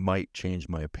 2, I might change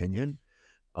my opinion.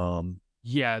 Um,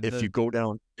 Yeah, if you go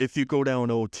down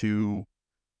 0-2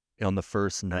 on the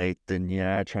first night, then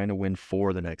yeah, trying to win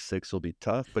 4 the next 6 will be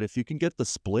tough. But if you can get the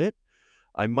split,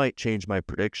 I might change my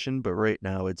prediction. But right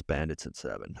now, it's Bandits in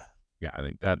 7. yeah, I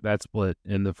think that split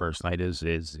in the first night is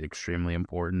extremely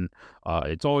important.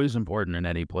 It's always important in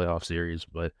any playoff series,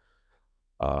 but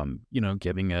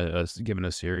given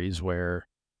a series where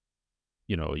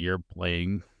you're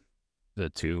playing the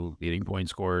two leading point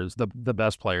scorers, the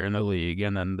best player in the league,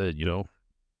 and then the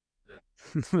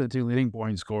two leading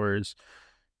point scorers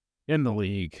in the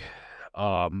league.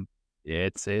 Um,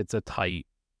 it's a tight.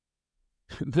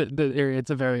 It's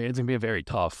gonna be a very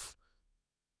tough,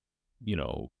 you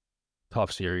know,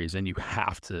 tough series, and you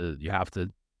have to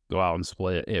go out and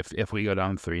split. If we go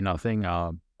down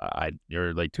 3-0,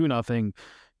 you're like 2-0,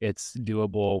 it's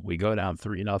doable. We go down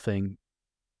 3-0,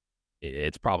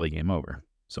 it's probably game over.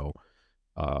 So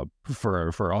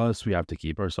for us, we have to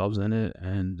keep ourselves in it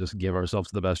and just give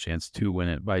ourselves the best chance to win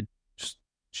it by just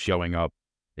showing up,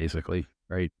 basically,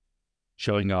 right?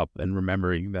 Showing up and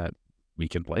remembering that we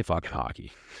can play fucking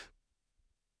hockey.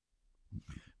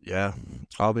 Yeah,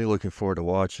 I'll be looking forward to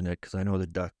watching it because I know the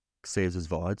Duck saves his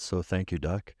VOD. So thank you,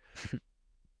 Duck.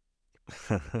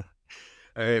 All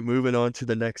right, moving on to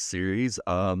the next series.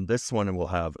 This one will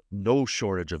have no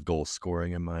shortage of goal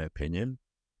scoring, in my opinion.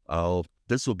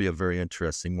 This will be a very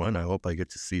interesting one. I hope I get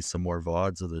to see some more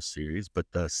VODs of this series. But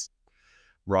the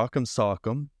Rock'em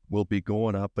Sock'em will be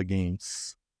going up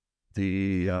against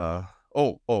the.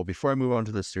 Before I move on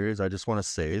to the series, I just want to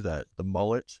say that the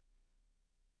Mullet.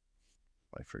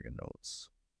 My friggin' notes.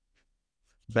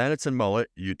 Bandits and Mullet,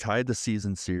 you tied the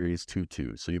season series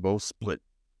 2-2. So you both split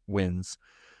wins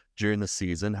during the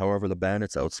season. However, the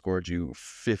Bandits outscored you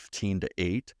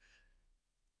 15-8.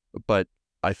 But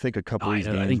I think a couple of these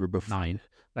I games think were before. nine.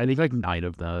 I think like 9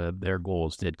 of their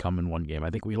goals did come in one game. I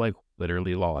think we like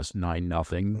literally lost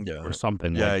 9-0 or Yeah,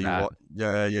 something yeah, like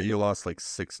that. you lost like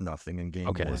 6-0 in game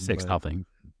Okay, one, six but nothing.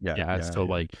 yeah, Yeah, it's yeah, still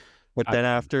yeah. like But I, then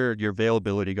after your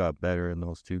availability got better in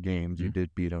those 2 games, you mhm.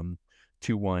 did beat them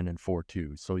 2-1 and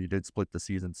 4-2. So you did split the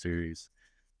season series.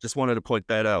 Just wanted to point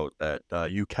that out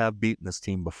that you have beaten this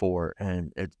team before,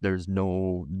 and there's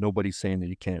nobody saying that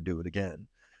you can't do it again.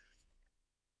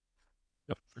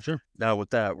 Yep, for sure. Now with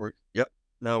that,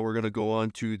 Now we're gonna go on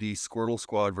to the Squirtle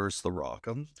Squad versus the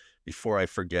Rock'em. Before I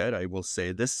forget, I will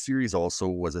say this series also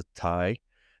was a tie,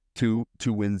 two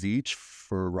wins each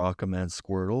for Rock'em and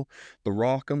Squirtle. The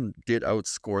Rock'em did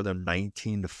outscore them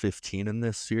 19-15 in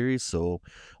this series, so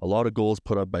a lot of goals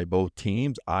put up by both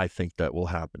teams. I think that will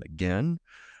happen again.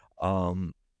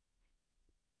 Um,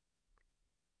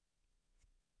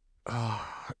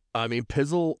 I mean,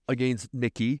 Pizzle against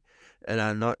Nikki, and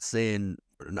I'm not saying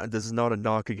this is not a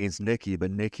knock against Nikki, but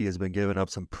Nikki has been giving up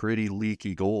some pretty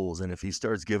leaky goals, and if he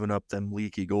starts giving up them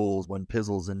leaky goals when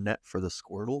Pizzle's in net for the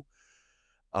Squirtle,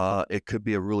 it could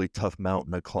be a really tough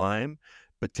mountain to climb.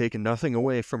 But taking nothing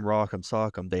away from Rock'em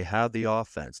Sock'em, they have the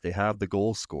offense, they have the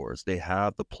goal scores, they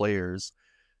have the players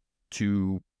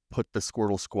to put the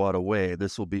Squirtle squad away.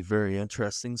 This will be very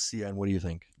interesting. CN, what do you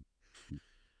think?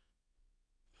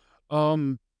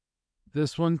 Um,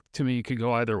 this one to me could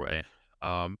go either way.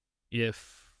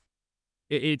 If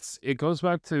it goes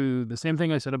back to the same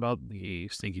thing I said about the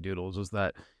Stinky Doodles is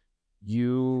that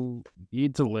you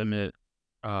need to limit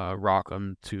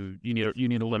Rockham to you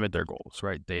need to limit their goals,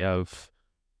 right? They have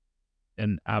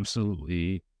an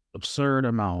absolutely absurd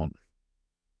amount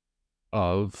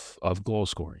of goal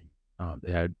scoring.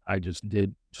 They had I just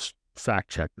fact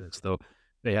check this though.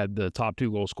 They had the top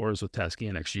 2 goal scorers with Teskey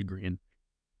and XG Green.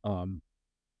 Um,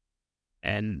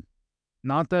 and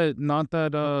not that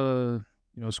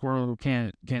Squirrel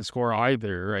can't score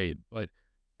either, right? But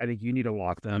I think you need to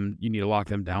lock them. You need to lock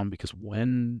them down because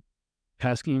when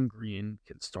Pesky and Green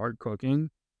can start cooking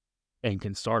and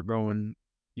can start going,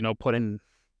 putting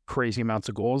crazy amounts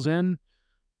of goals in,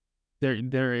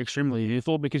 they're extremely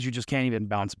lethal because you just can't even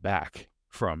bounce back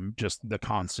from just the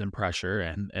constant pressure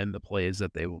and the plays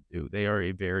that they will do. They are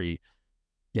a very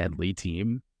deadly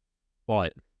team,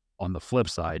 but on the flip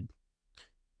side,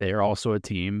 they are also a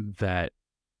team that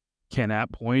can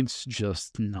at points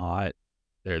just not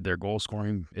their goal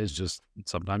scoring is just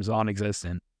sometimes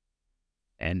non-existent.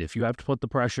 And if you have to put the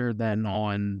pressure then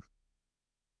on,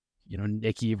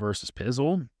 Nicky versus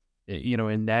Pizzle,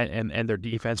 in that and their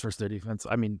defense versus their defense.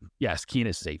 I mean, yes,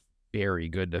 Keenest is a very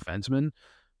good defenseman,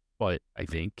 but I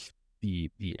think the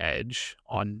edge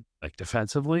on like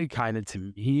defensively kind of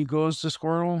to me goes to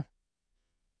Squirtle.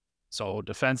 So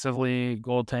defensively,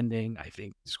 goaltending, I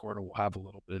think Squirtle will have a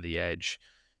little bit of the edge.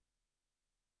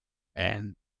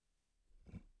 And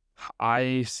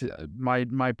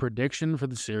my prediction for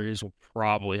the series will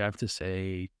probably have to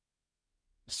say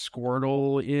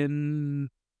Squirtle in.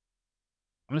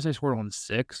 I'm gonna say Squirtle in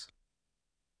 6,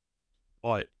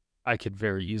 but I could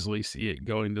very easily see it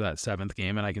going to that 7th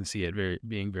game, and I can see it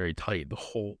being very tight the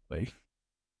whole way.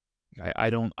 I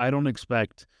don't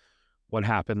expect what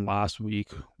happened last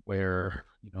week, where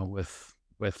with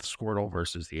Squirtle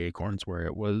versus the Acorns, where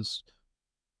it was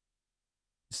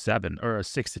 7 or a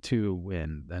 6-2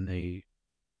 win, then a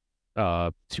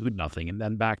 2-0, and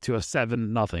then back to a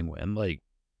 7-0 win. Like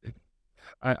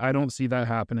I don't see that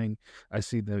happening. I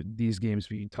see these games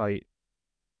being tight.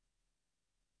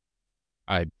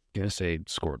 I'm gonna say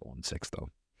Squirtle in 6 though.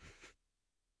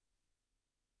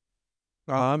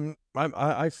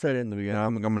 I said in the beginning,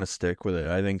 I'm going to stick with it.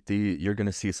 I think you're going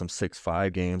to see some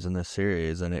 6-5 games in this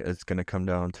series, and it's going to come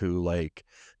down to like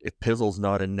if Pizzle's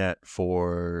not in net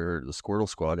for the Squirtle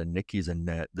squad and Nicky's in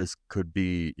net, this could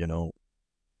be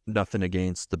nothing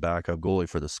against the backup goalie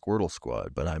for the Squirtle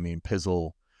squad, but I mean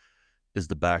Pizzle is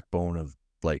the backbone of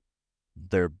like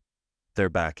their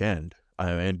back end.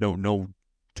 I mean, no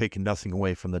taking nothing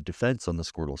away from the defense on the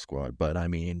Squirtle squad, but I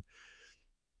mean,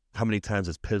 how many times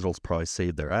has Pizzle's probably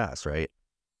saved their ass, right?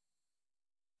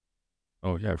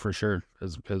 Oh yeah, for sure.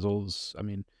 Because Pizzle's, I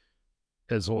mean,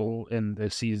 Pizzle in the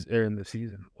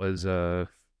season was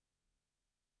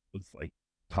like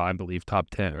I believe top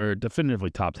 10 or definitively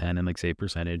top 10 in like save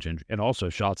percentage and also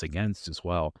shots against as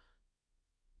well.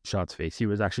 Shots faced. He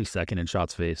was actually second in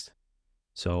shots faced.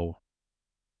 So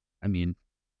I mean,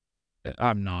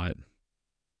 I'm not.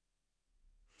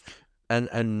 And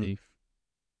and eh,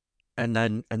 and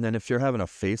then if you're having a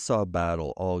face-off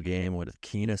battle all game with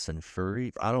Keenest and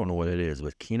Furry, I don't know what it is,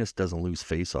 but Keenest doesn't lose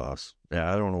face-offs.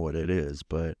 Yeah, I don't know what it is,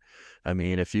 but I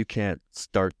mean, if you can't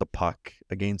start the puck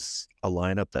against a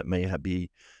lineup that may be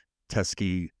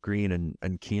Teskey, Green,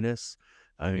 and Keenest,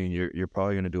 I mean, you're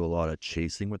probably going to do a lot of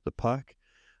chasing with the puck.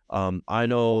 I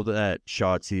know that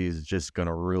Shotzi is just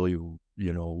gonna really,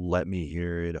 let me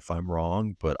hear it if I'm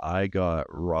wrong, but I got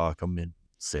Rock'em in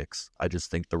 6. I just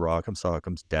think the Rock'em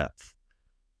Sock'em's depth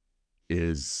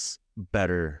is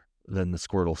better than the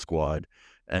Squirtle squad.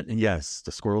 And yes,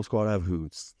 the Squirtle squad have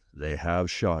Hoots. They have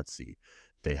Shotzi.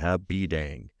 They have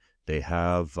Bdang. They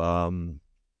have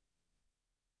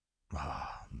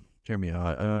hear me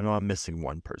out. I know I'm missing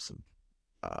one person.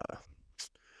 Uh,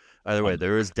 Either way, um,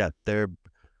 there is depth there,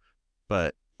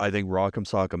 but I think Rock'em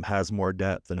Sock'em has more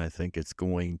depth, and I think it's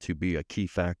going to be a key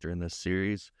factor in this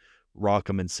series.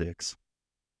 Rock'em in 6.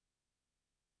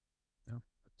 no,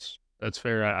 that's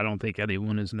fair. I don't think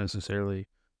anyone is necessarily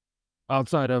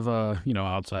outside of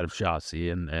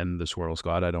Shotzi and the Swirl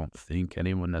Squad. I don't think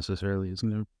anyone necessarily is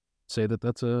going to say that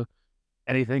that's a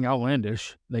anything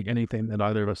outlandish, like anything that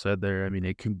either of us said there. I mean,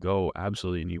 it can go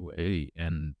absolutely any way,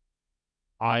 and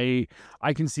I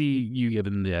I can see you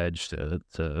giving the edge to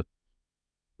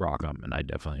Rock'em, and I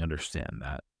definitely understand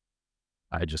that.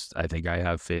 I think I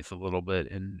have faith a little bit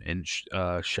in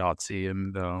Shotzi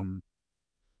and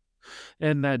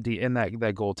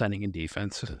that goaltending and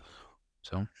defense.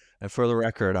 So And for the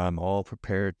record, I'm all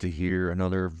prepared to hear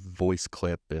another voice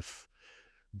clip if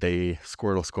they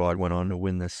Squirtle Squad went on to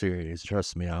win this series.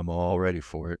 Trust me, I'm all ready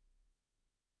for it.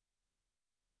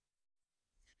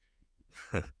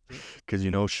 Because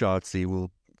Shotzi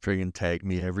will friggin' tag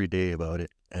me every day about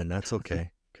it, and that's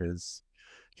okay, because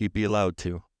he'd be allowed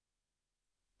to.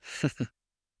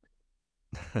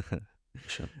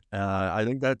 sure. I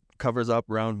think that covers up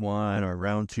round 1 or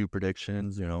round 2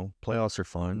 predictions. Playoffs are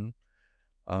fun.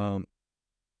 Um,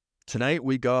 Tonight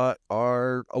we got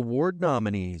our award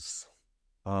nominees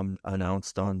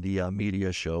announced on the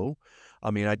media show.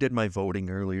 I mean, I did my voting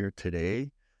earlier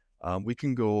today. We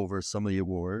can go over some of the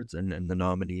awards and the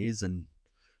nominees, and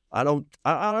I don't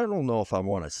know if I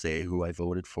want to say who I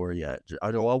voted for yet.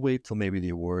 I'll wait till maybe the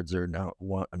awards are now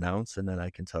announced, and then I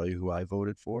can tell you who I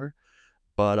voted for.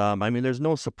 But I mean, there's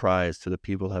no surprise to the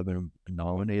people who have been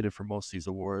nominated for most of these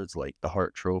awards, like the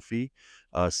Hart Trophy.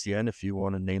 CN, if you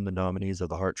want to name the nominees of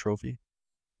the Hart Trophy.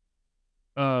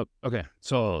 Okay.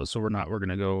 So we're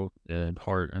gonna go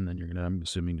Hart, and then you're gonna, I'm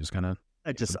assuming, just kind of.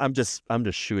 I'm just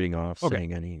shooting off Okay.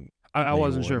 saying I any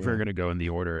wasn't sure award. if we are Yeah. gonna go in the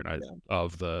order and Yeah.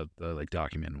 of the like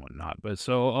document and whatnot. But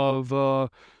so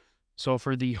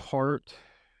for the Hart,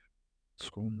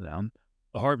 scrolling down,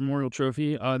 the Hart Memorial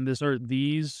Trophy.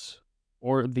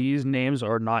 These names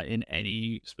are not in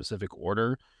any specific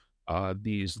order.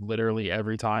 These literally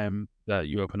every time that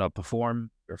you open up the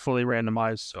form, they're fully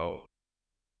randomized. So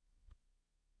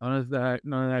none of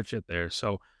that shit there.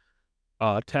 So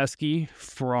Teskey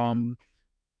from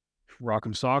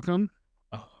Rock'em Sock'em.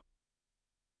 Uh,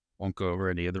 won't go over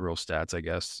any of the real stats, I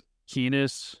guess.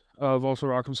 Keenis of also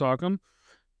Rock'em Sock'em.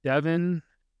 Devin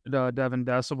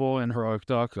Decibel and Heroic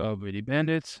Duck of Witty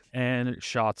Bandits, and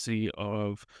Shotzi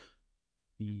of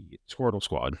the Squirtle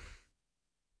Squad.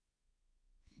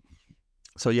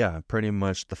 So yeah, pretty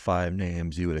much the five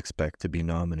names you would expect to be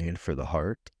nominated for the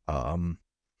Hart. I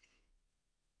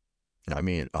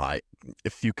mean,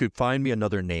 if you could find me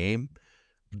another name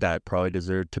that probably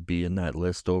deserved to be in that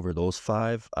list over those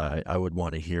five, I would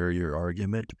want to hear your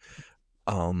argument.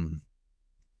 Um,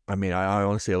 I mean, I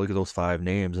honestly look at those five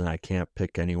names and I can't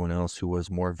pick anyone else who was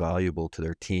more valuable to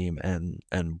their team and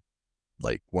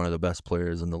like one of the best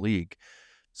players in the league.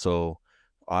 So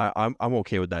I'm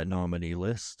okay with that nominee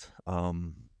list.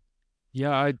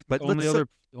 Yeah, I But let's say,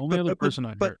 the only other person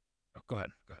I'd but heard. Oh, go ahead,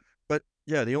 go ahead. but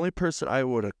yeah, the only person I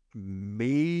would have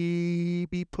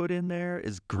maybe put in there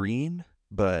is Green,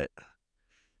 but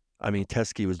I mean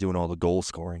Teskey was doing all the goal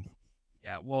scoring.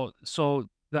 Yeah, well, so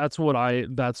that's what I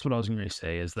was going to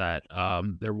say is that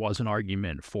there was an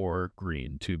argument for actually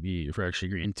Green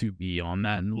to be on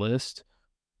that list.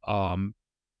 Um,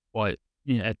 but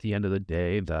at the end of the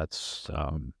day, I'm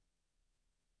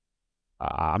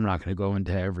not going to go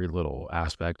into every little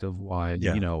aspect of why,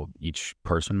 Yeah, each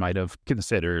person might have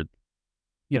considered,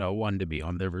 one to be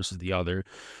on there versus the other.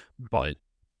 But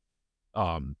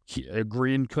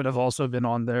Green could have also been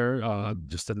on there.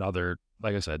 Just another,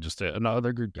 like I said,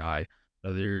 another good guy,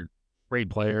 another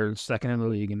great player, second in the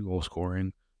league in goal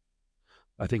scoring.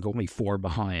 I think only four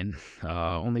behind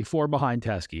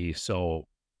Teskey. So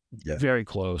yeah, very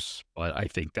close. But I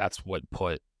think that's what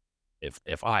put,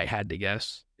 if I had to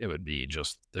guess, it would be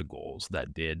just the goals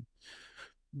that did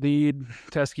lead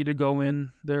Teskey to go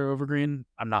in there over Green.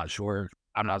 I'm not sure.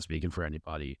 I'm not speaking for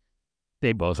anybody.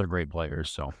 They both are great players.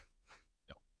 So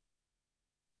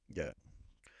yeah.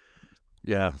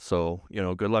 Yeah, so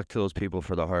good luck to those people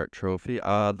for the Hart Trophy.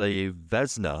 The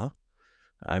Vesna.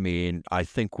 I mean, I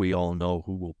think we all know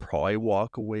who will probably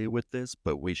walk away with this,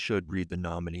 but we should read the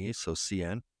nominees. So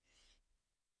CN.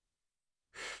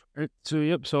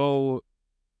 yep. So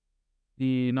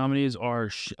the nominees are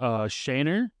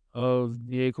Shaner of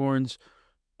the Acorns,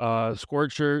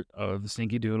 Scorcher of the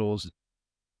Stinky Doodles.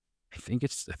 I think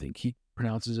he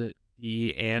pronounces it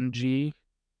the Angie,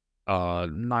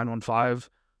 915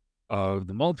 of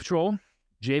the Mullet Patrol,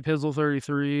 J Pizzle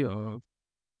 33 of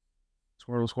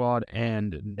Squirtle Squad,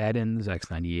 and Nedens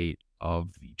X98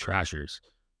 of the Trashers.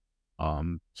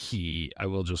 I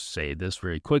will just say this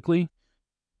very quickly.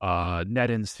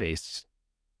 Nedens faced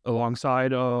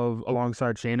alongside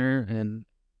Shaner and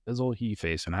Fizzle, he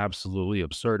faced an absolutely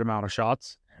absurd amount of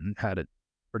shots and had a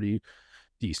pretty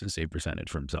decent save percentage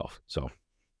for himself. So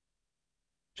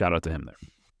shout out to him there.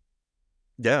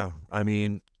 Yeah, I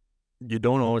mean, you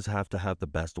don't always have to have the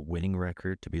best winning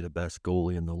record to be the best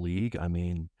goalie in the league. I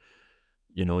mean,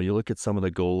 you look at some of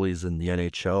the goalies in the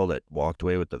NHL that walked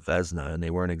away with the Vesna, and they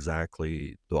weren't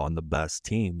exactly on the best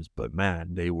teams, but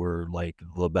man, they were like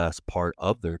the best part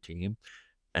of their team.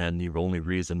 And the only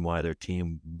reason why their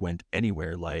team went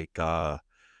anywhere, like, for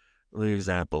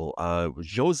example,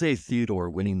 Jose Theodore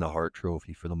winning the Hart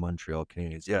Trophy for the Montreal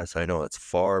Canadiens. Yes, I know it's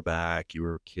far back. You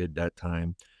were a kid that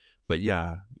time. But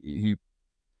yeah, he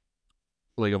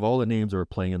like of all the names that were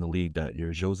playing in the league that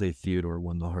year, Jose Theodore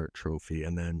won the Hart Trophy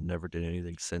and then never did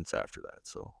anything since after that.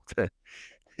 So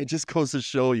it just goes to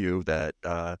show you that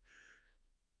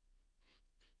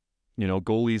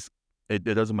goalies. It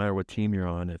doesn't matter what team you're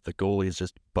on. If the goalie's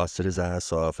just busted his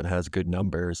ass off and has good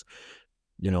numbers,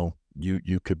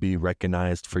 you could be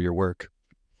recognized for your work.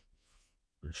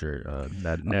 For sure.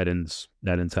 Nedens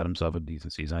had himself a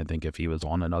decent season. I think if he was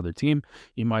on another team,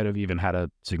 he might have even had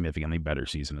a significantly better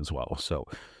season as well. So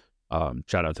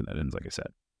shout out to Nedens, like I said.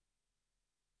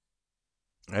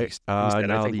 Right. Instead, I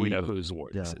Now think we the know whose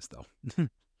award this yeah is, though.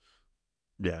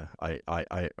 yeah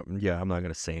yeah I'm not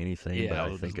gonna say anything, but Yeah, I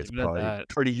we'll just think it's leave it at probably that.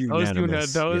 pretty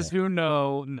unanimous. Yeah, Those who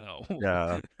know, know.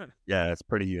 yeah, yeah. It's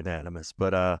pretty unanimous.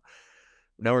 But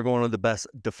now we're going to the best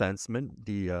defenseman,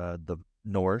 the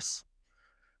Norse.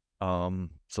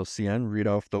 So CN, read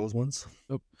off those ones.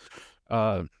 Nope.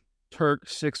 Uh, Turk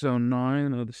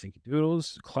 609 of the Stinky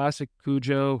Doodles. Classic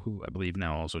Cujo, who I believe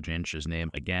now also changed his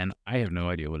name again. I have no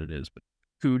idea what it is, but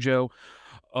Cujo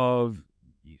of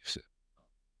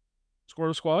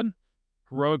Squirtle Squad.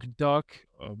 Heroic Duck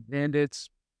of Bandits.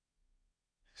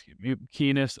 Excuse me.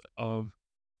 Keenest of,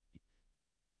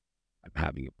 I'm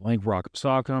having a blank, Rock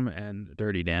Sock'em, and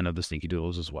Dirty Dan of the Stinky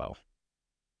Doodles as well.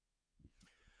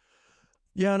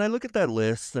 Yeah, and I look at that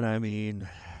list, and I mean,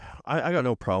 I got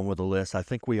no problem with the list. I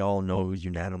think we all know who's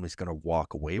unanimously going to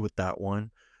walk away with that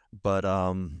one. But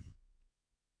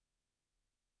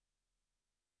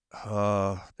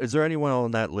is there anyone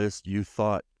on that list you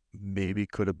thought maybe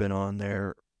could have been on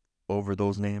there over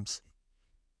those names?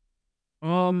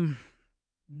 Um,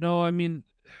 no, I mean,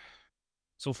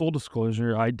 so full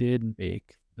disclosure, I did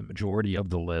make the majority of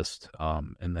the list,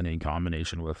 and then in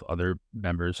combination with other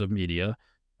members of media,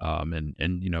 and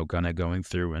kind of going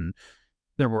through, and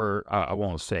there were, I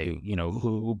won't say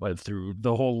who, but through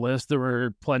the whole list, there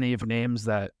were plenty of names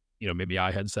that maybe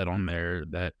I had said on there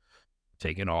that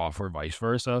taken off or vice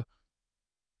versa.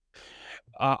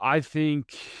 I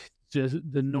think just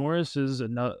the Norris is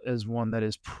one that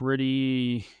is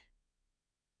pretty.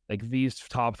 Like, these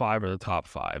top 5 are the top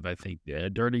 5. I think,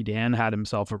 Dirty Dan had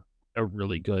himself a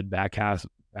really good back half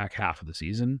of the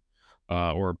season,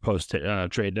 or post,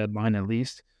 trade deadline at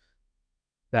least,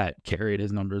 that carried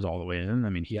his numbers all the way in. I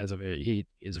mean, he is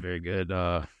a very good,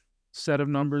 set of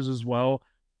numbers as well.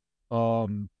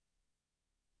 Um,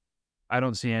 I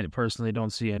personally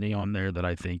don't see any on there that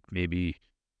I think maybe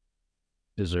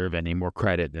deserve any more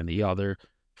credit than the other,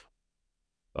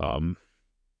 um,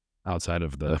 outside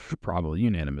of the probably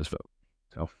unanimous vote.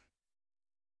 So,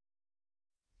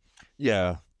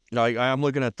 Yeah. No, I'm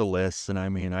looking at the list, and I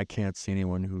mean, I can't see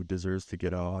anyone who deserves to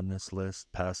get on this list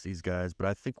past these guys, but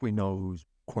I think we know who's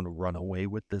going to run away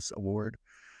with this award.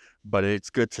 But it's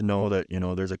good to know that,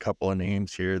 there's a couple of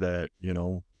names here that,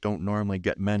 don't normally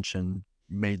get mentioned,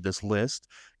 made this list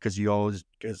because you always,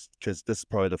 because this is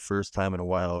probably the first time in a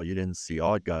while you didn't see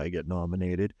Odd Guy get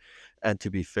nominated. And to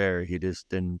be fair, he just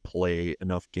didn't play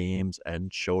enough games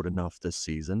and showed enough this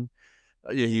season.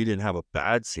 Yeah, he didn't have a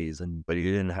bad season, but he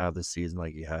didn't have the season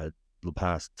like he had the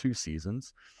past 2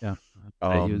 seasons. yeah,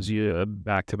 he was Um, a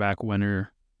back-to-back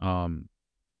winner, the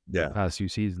yeah. past 2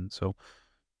 seasons, so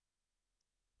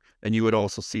And you would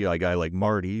also see a guy like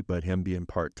Marty, but him being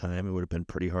part time, it would have been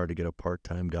pretty hard to get a part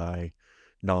time guy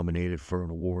nominated for an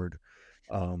award.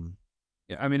 Um,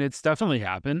 yeah, I mean, it's definitely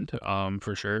happened,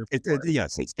 for sure,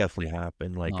 yes, it's definitely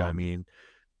happened. Like, I um, mean,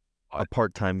 a but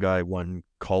part time guy won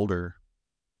Calder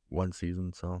one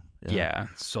season, so yeah. yeah,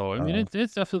 so I mean, Uh,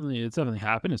 it's definitely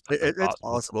happened, it's definitely it's possible.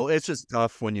 possible. It's just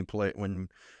tough when you play when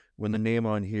the name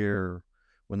on here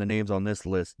when the names on this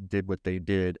list did what they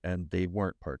did and they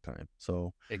weren't part time.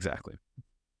 So Exactly.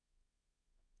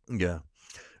 yeah.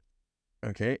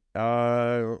 Okay.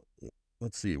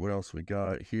 Let's see what else we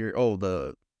got here. Oh,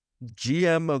 the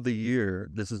GM of the year.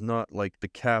 This is not like the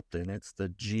captain, it's the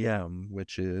GM,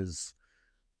 which is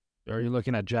Are you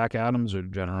looking at Jack Adams or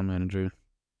general manager?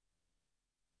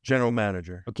 general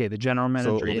manager. Okay, the general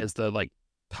manager So is the, like,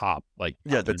 top, like,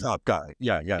 yeah, the captain. top guy.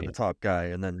 Yeah, the Yeah. top guy,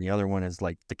 and then the other one is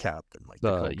like the captain, like the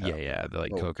co-captain. The,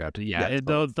 like, Oh, co-captain. Yeah, yeah,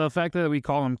 so the fact that we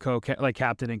call him like,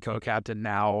 captain and co-captain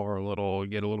now are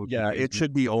get a little yeah, it confusing.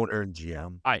 should be owner and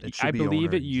GM. It I should be believe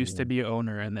owner it and used to GM. be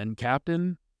owner and then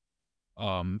captain,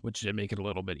 which did make it a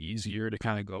little bit easier to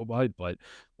kinda go by, but,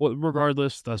 well,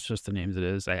 regardless, that's just the names it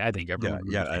is. I think Yeah, everyone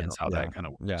yeah, I understands know. how Yeah, that kinda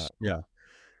yeah, works. yeah.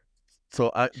 So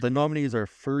the nominees are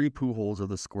Furry Pooholes of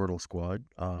the Squirtle Squad.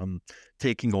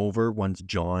 Taking over once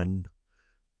John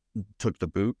took the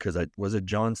boot because I was it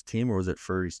John's team or was it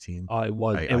Furry's team? It I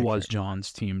was can't.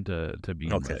 John's team to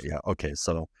begin Okay, with. yeah, okay.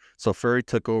 So Furry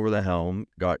took over the helm,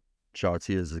 got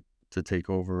Shotzi to take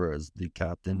over as the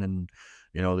captain, and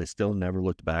they still never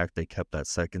looked back. They kept that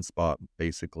second spot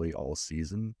basically all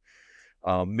season.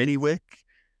 Miniwick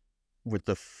with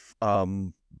the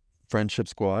friendship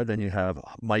squad. Then you have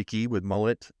Mikey with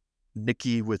mullet,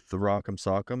 Nikki with the Rock'em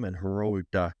Sock'em, and Heroic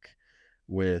Duck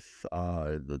with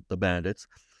the Bandits.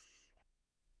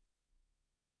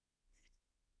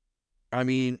 I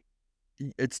mean,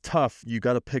 it's tough. You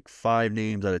got to pick 5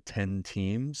 names out of 10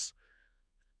 teams.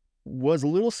 was a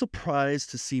little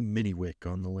surprised to see Miniwick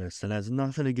on the list, and has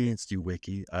nothing against you,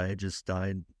 Wiki.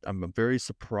 I'm very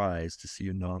surprised to see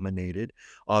you nominated.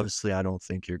 Obviously, I don't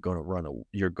think you're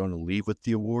gonna leave with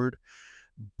the award,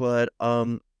 but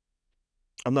I'm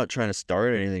not trying to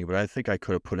start anything, but I think I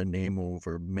could have put a name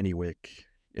over Miniwick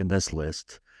in this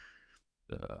list.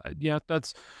 Yeah,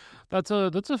 that's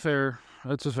a fair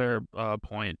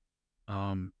point.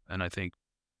 And I think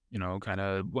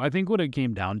I think what it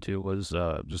came down to was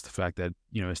just the fact that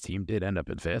his team did end up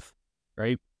in fifth,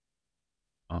 right?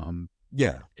 Um,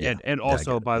 Yeah, yeah, and yeah. I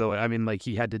also, get by it. the way, I mean, like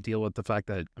he had to deal with the fact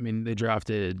that they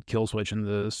drafted Killswitch in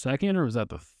the second, or was that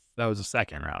that was the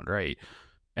second round, right?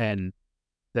 And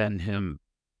then him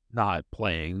not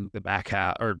playing the back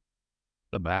half or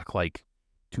the back like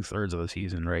 2/3 of the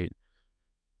season, right?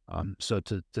 So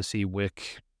to see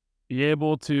Wick be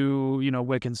able to,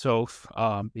 Wick and Soph,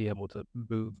 be able to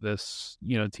move this,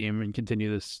 team and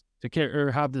continue this to care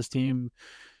or have this team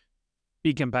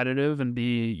be competitive and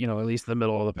be, at least in the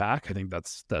middle of the pack. I think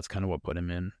that's kind of what put him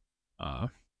in, uh,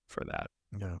 for that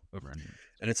Yeah. over anyone.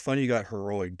 And it's funny you got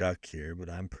Heroic Duck here, but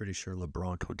I'm pretty sure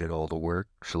LeBronco did all the work.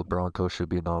 So LeBronco should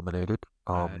be nominated.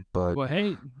 But Well,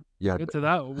 hey, yeah. get to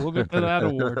that. We'll get to that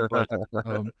award, but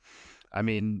I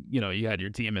mean, you had your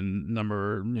team in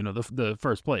number, the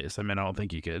first place. I mean, I don't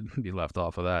think you could be left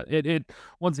off of that. It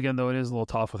once again though, it is a little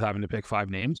tough with having to pick five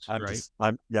names, right?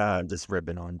 I'm just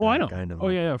ribbing on Oh, I Dak. know. I Oh know.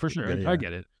 yeah, yeah, for sure. Yeah, I yeah,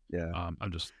 get it. yeah,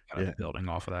 I'm just kind yeah. of building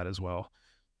off of that as well.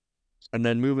 And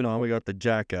then moving on, we got the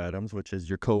Jack Adams, which is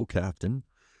your co-captain.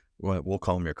 Well, we'll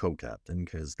call him your co-captain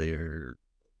because they're,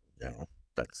 you know,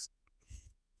 that's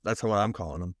that's what I'm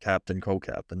calling them, captain,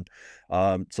 co-captain.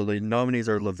 So the nominees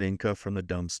are Lavinka from the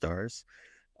Dumb Stars,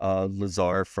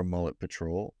 Lazar from Mullet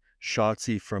Patrol,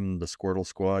 Shotzi from the Squirtle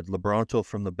Squad, Lebronto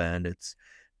from the Bandits,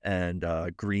 and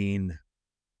Green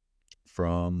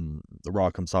from the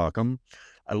Rock'em Sock'em.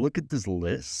 I look at this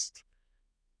list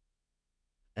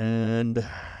and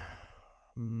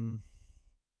mm,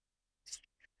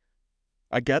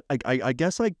 I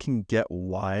guess I can get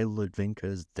why Ladvinka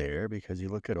is there because you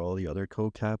look at all the other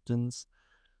co-captains.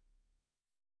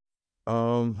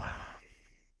 Um,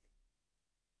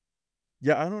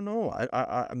 yeah, I don't know.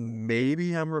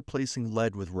 Maybe I'm replacing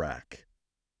lead with rack.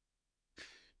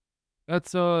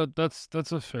 That's a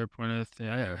fair point.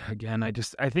 Yeah, again, I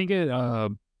think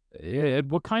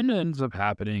what kind of ends up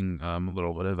happening, a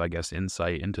little bit of, I guess,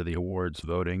 insight into the awards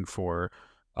voting for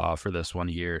this one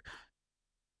here.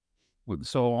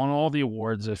 So on all the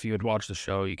awards, if you had watched the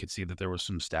show, you could see that there was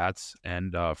some stats,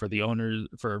 and for the owners,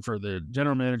 for the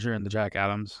general manager and the Jack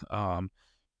Adams,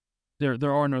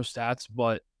 there are no stats,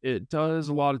 but it does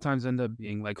a lot of times end up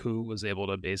being like who was able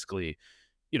to basically,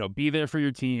 be there for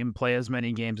your team, play as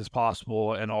many games as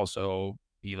possible, and also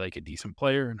be like a decent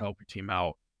player and help your team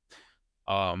out.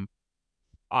 Um,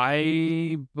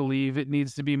 I believe it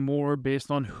needs to be more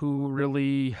based on who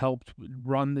really helped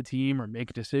run the team or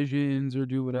make decisions or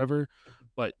do whatever.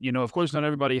 But, of course, not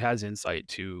everybody has insight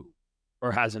to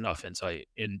or has enough insight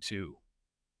into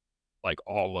like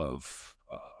all of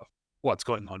what's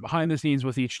going on behind the scenes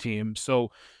with each team.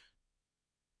 So,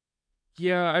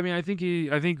 yeah, I mean, I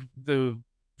think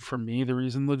for me, the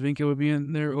reason Ludvinka would be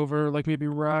in there over like maybe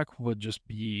Rack would just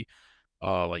be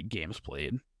like games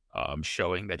played,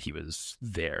 showing that he was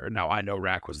there. Now I know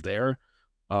Rack was there.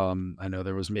 I know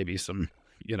there was maybe some,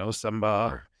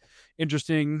 some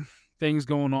interesting things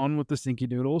going on with the Stinky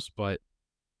Doodles, but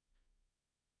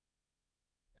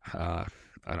uh,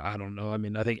 I don't know. I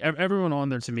mean, I think everyone on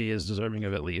there to me is deserving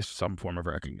of at least some form of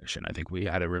recognition. I think we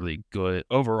had a really good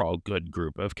overall good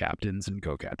group of captains and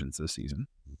co-captains this season.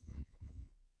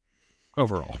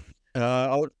 Overall, We're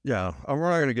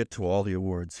not gonna get to all the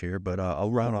awards here, but I'll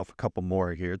round off a couple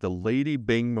more here. The Lady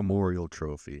Bing Memorial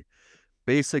Trophy.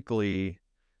 Basically,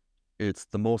 it's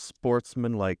the most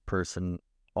sportsmanlike person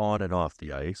on and off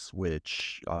the ice,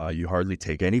 which you hardly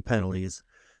take any penalties.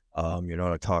 You're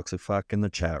not a toxic fuck in the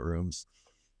chat rooms.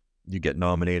 You get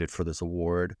nominated for this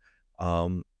award.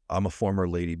 I'm a former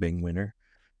Lady Bing winner.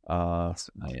 Uh,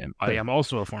 I am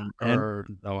also a former. and Or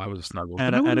no, I was a Snuggles. Did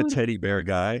and I a, win and a a Lady? teddy bear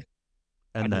guy.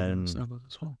 I And did win a then Snuggles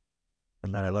as well.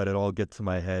 and then I let it all get to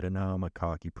my head, and now I'm a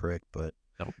cocky prick. But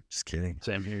Nope. just kidding.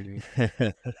 Same here, dude.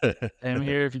 Same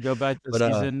here. If you go back to But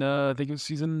season, I think it was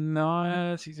season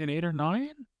 9, season 8 or 9,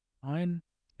 9.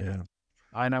 yeah,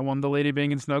 And I won the Lady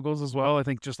Bing and Snuggles as well. I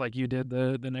think just like you did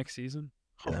the next season.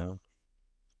 Huh.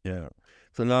 yeah, yeah.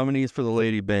 So nominees for the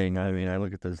Lady Bing. I mean, I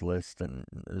look at this list, and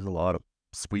there's a lot of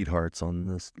sweethearts on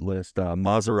this list.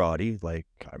 Maserati. Like,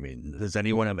 I mean, does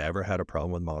anyone have ever had a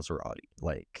problem with Maserati?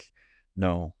 Like,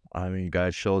 no. I mean,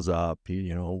 guy shows up.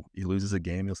 He loses a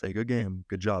game. He'll say, "Good game,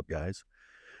 good job, guys."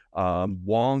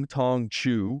 Wong Tong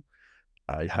Chu,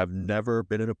 I have never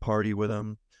been at a party with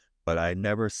him, but I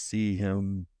never see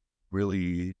him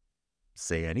really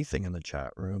say anything in the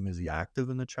chat room. Is he active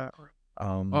in the chat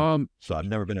room? So I've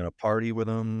never been at a party with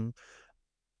him.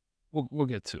 We'll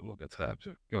get to that.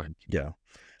 Go ahead. Yeah.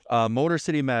 Motor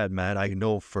City Mad Mad, I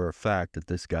know for a fact that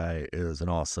this guy is an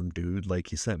awesome dude. Like,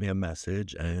 he sent me a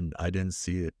message and I didn't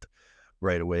see it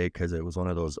right away because it was one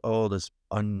of those, oh, this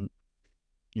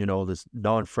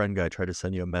non-friend guy tried to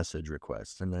send you a message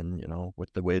request. And then,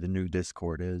 with the way the new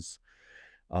Discord is,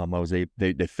 they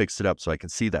fixed it up so I can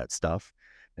see that stuff.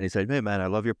 And he said, "Hey man, I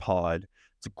love your pod.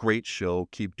 It's a great show.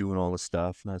 Keep doing all the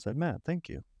stuff." And I said, "Man, thank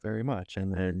you very much."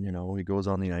 And then, he goes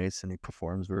on the ice and he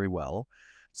performs very well.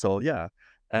 So yeah.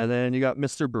 And then you got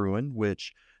Mr. Bruin,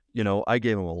 which, I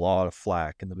gave him a lot of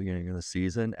flack in the beginning of the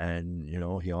season. And,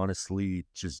 he honestly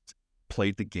just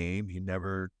played the game. He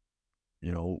never,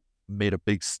 you know, made a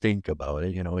big stink about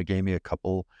it. He gave me a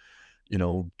couple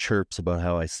chirps about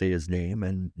how I say his name,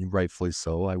 and rightfully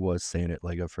so. I was saying it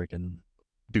like a freaking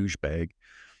douchebag,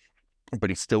 but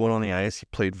he still went on the ice. He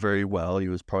played very well. He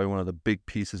was probably one of the big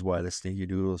pieces why the Sneaky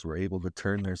Doodles were able to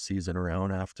turn their season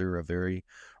around after a very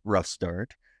rough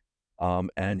start.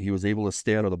 And he was able to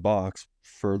stay out of the box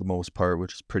for the most part,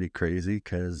 which is pretty crazy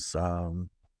because,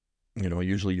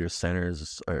 usually your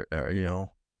centers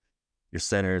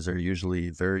are usually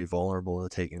very vulnerable to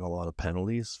taking a lot of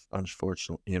penalties.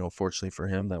 Unfortunately, fortunately for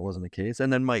him, that wasn't the case.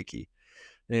 And then Mikey.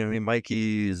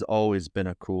 Mikey's always been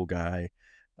a cool guy.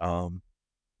 Um,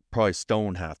 Probably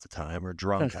stoned half the time or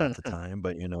drunk half the time,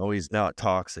 but he's not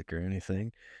toxic or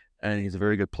anything. And he's a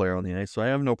very good player on the ice. So I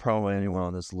have no problem with anyone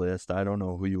on this list. I don't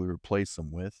know who you would replace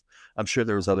him with. I'm sure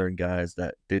there was other guys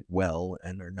that did well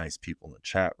and are nice people in the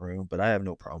chat room, but I have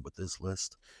no problem with this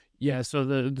list. Yeah, so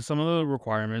some of the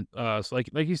requirement, so like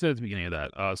you said at the beginning of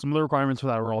that, some of the requirements for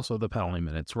that were also the penalty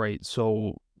minutes, right?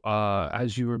 So,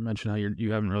 as you were mentioning how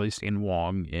you haven't really seen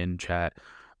Wong in chat,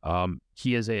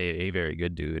 he is a very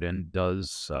good dude and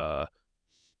does,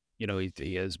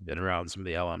 he has been around some of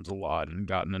the LMs a lot and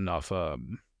gotten enough,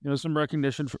 some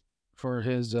recognition for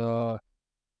his, how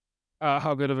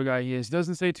good of a guy he is. He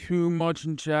doesn't say too much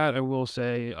in chat, I will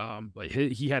say, but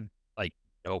he had like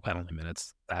no penalty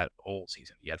minutes that whole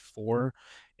season. He had 4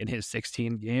 in his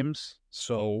 16 games.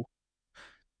 So,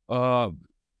 uh,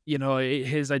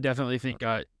 his I definitely think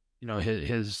got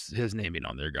his naming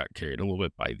on there got carried a little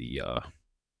bit by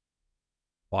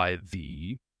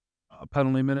the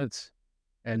penalty minutes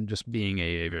and just being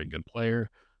a very good player.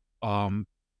 Um,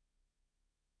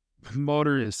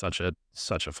 Motor is such a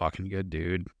fucking good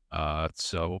dude.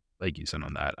 So like you said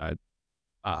on that,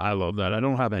 I love that. I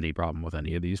don't have any problem with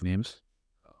any of these names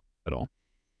at all.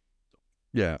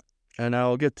 Yeah. And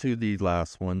I'll get to the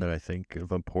last one that I think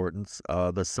of importance,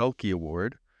 the Selkie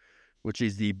Award, which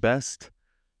is the best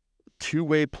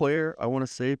two-way player. I want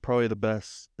to say probably the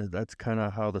best. That's kind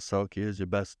of how the Selkie is, your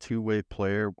best two-way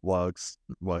player while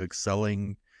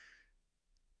excelling.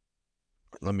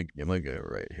 Let me get it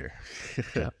right here.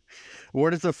 Yeah.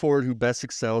 Ward is the forward who best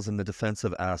excels in the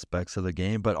defensive aspects of the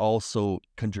game, but also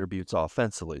contributes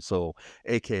offensively. So,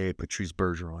 AKA Patrice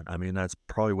Bergeron. I mean, that's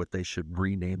probably what they should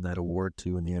rename that award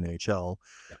to in the NHL.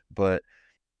 Yeah. But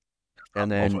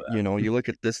I'm and all for then that. you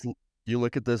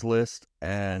look at this list,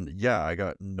 and yeah, I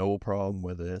got no problem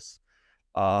with this.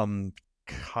 Kind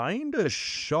of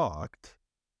shocked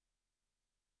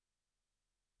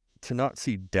to not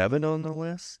see Devin on the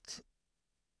list,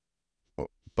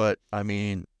 but I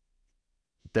mean,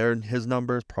 his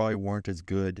numbers probably weren't as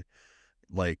good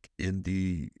like in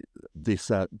the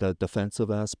defensive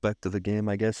aspect of the game.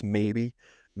 I guess maybe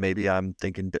I'm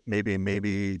thinking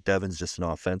maybe Devin's just an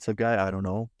offensive guy. I don't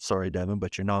know. Sorry, Devin,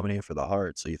 but you're nominated for the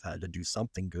Hart, so you've had to do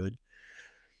something good.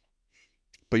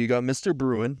 But you got Mr.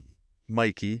 Bruin,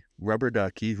 Mikey, Rubber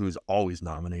Ducky, who's always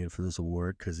nominated for this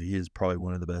award because he is probably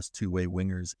one of the best two-way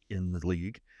wingers in the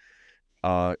league.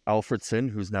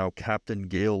 Alfredson, who's now Captain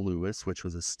Gail Lewis, which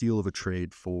was a steal of a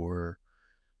trade for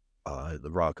the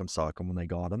Rock'em Sock'em when they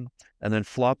got him. And then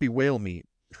Floppy Whale Meat,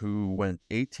 who went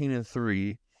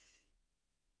 18-3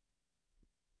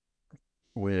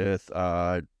 with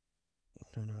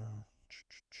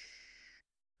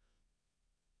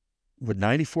with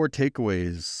 94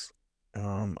 takeaways.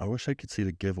 I wish I could see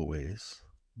the giveaways,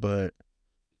 but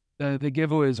The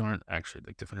giveaways aren't actually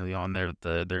like definitely on there.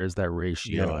 There is that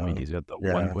ratio. I mean, yeah, he's got the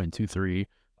yeah, 1.23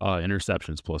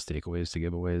 interceptions plus takeaways to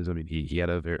giveaways. I mean, he had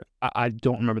a very I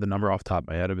don't remember the number off the top of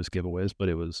my head of his giveaways, but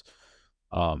it was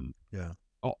um yeah.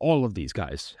 all of these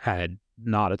guys had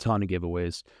not a ton of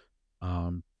giveaways.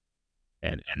 Um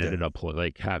and Yeah. ended up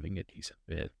like having a decent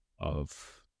bit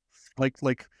of like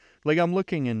like I'm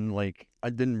looking and like I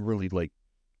didn't really like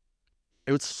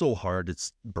it was so hard.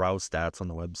 It's browse stats on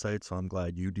the website, so I'm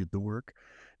glad you did the work.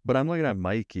 But I'm looking at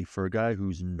Mikey for a guy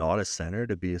who's not a center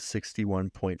to be a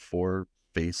 61.4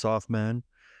 face-off man,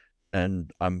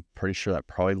 and I'm pretty sure that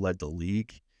probably led the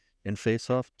league in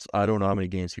face-offs. I don't know how many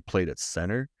games he played at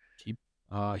center. He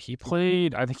he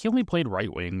played, I think he only played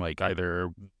right wing, like, either,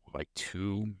 like,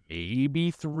 2, maybe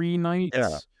 3 Yeah.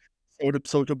 nights.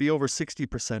 So to be over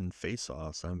 60% in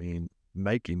face-offs, I mean,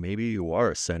 Mikey, maybe you are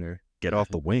a center. Get off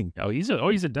the wing. Oh, he's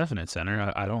a definite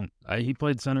center. I don't he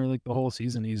played center, like, the whole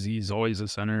season. He's always a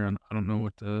center, and I don't know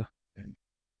what to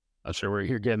not sure where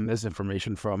you're getting this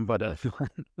information from, but,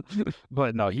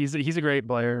 but no, he's a great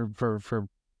player for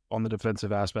on the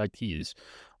defensive aspect. He's,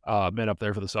 been up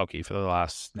there for the Selkie for the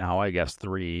last now, I guess,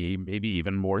 3, maybe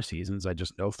even more seasons. I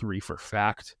just know 3 for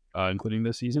fact, including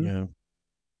this season. Yeah.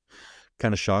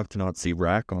 Kind of shocked to not see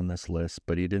Rack on this list,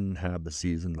 but he didn't have the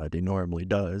season that he normally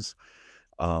does.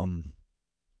 Um,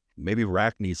 Maybe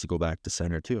Rack needs to go back to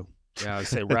center too. Yeah, I would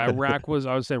say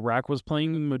Rack was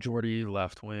playing majority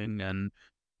left wing,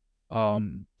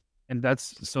 um, and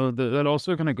that's so that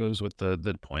also kinda goes with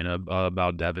the point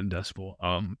about Devin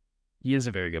Despel. He is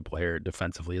a very good player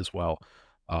defensively as well,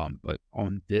 but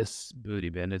on this Booty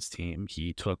Bandits team,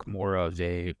 he took more of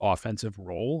a offensive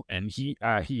role, and he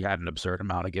had an absurd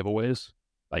amount of giveaways.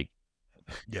 Like,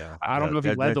 Yeah, I don't yeah, know if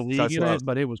he led the league that's in what I was, it,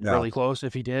 but it was yeah, really close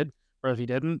if he did or if he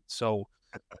didn't. So,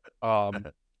 um,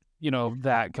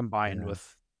 that combined yeah,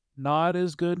 with not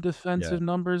as good yeah, defensive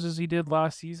numbers as he did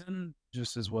last season,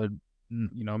 just as what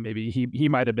maybe he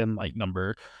might have been like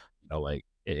number, like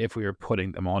if we were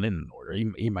putting them on in order,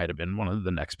 he might have been one of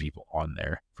the next people on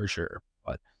there for sure.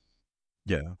 But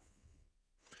yeah.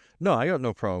 No, I got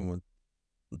no problem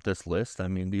with this list. I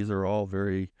mean, these are all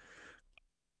very,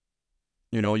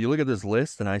 you look at this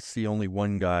list and I see only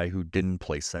one guy who didn't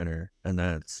play center, and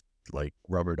that's like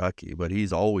Rubber Ducky, but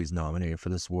he's always nominated for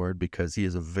this award because he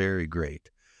is a very great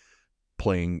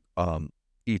playing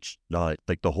each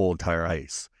like the whole entire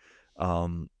ice.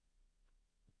 Um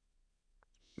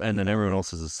and then everyone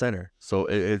else is a center. So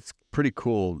it's pretty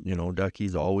cool,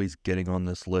 Ducky's always getting on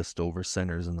this list over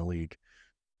centers in the league.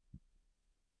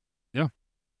 yeah,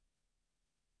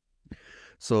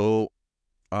 So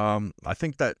I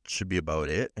think that should be about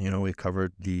it. We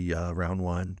covered the round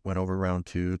one, went over round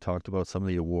two, talked about some of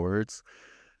the awards.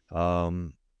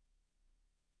 Um,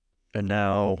 and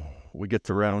now we get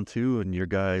to round two, and your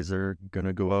guys are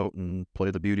gonna go out and play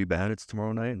the Beauty Bandits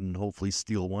tomorrow night, and hopefully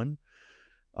steal one.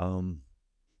 Um,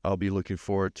 I'll be looking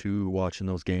forward to watching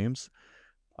those games.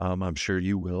 I'm sure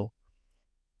you will.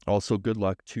 Also, good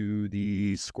luck to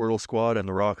the Squirtle Squad and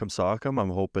the Rock'em Sock'em. I'm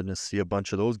hoping to see a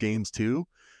bunch of those games too.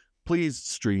 Please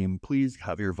stream, please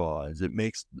have your VODs. It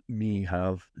makes me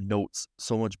have notes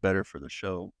so much better for the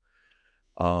show.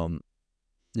 Um,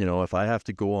 if I have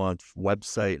to go on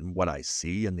website and what I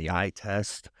see and the eye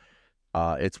test,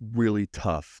 it's really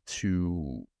tough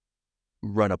to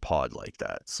run a pod like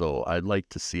that. So I'd like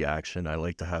to see action. I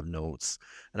like to have notes.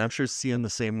 And I'm sure seeing the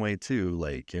same way too.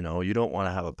 Like, you don't want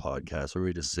to have a podcast where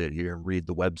we just sit here and read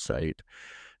the website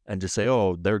and just say,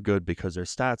 oh, they're good because their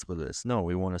stats with this. No,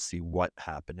 we want to see what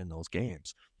happened in those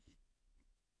games.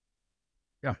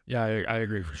 yeah, I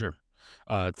agree for sure.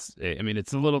 I mean,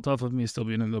 it's a little tough with me still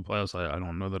being in the playoffs. I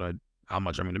don't know that I how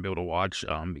much I'm going to be able to watch.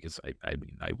 Because I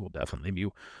mean, I will definitely be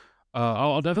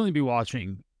I'll definitely be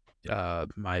watching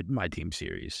my team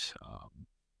series.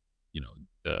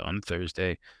 On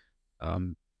Thursday.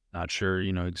 Not sure,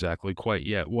 exactly quite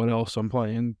yet what else I'm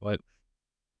playing, but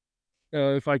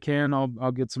if I can,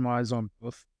 I'll get some eyes on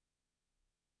both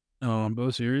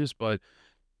series. But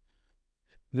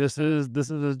this is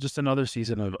just another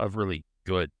season of really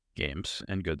good games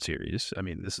and good series. I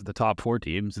mean, this is the top 4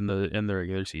 teams in the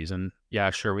regular season.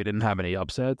 Yeah, sure, we didn't have any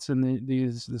upsets in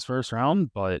this first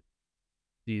round, but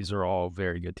these are all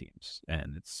very good teams,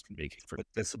 and it's making for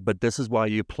But this is why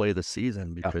you play the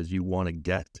season, yeah, because you want to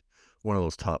get one of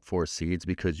those top 4 seeds,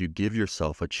 because you give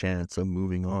yourself a chance of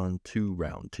moving on to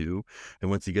round 2. And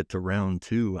once you get to round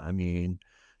 2, I mean,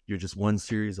 you're just one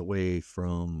series away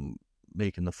from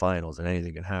making the finals, and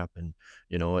anything can happen.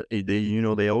 They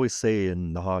always say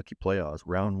in the hockey playoffs,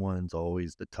 round 1's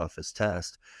always the toughest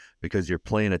test, because you're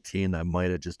playing a team that might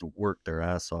have just worked their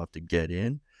ass off to get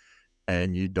in,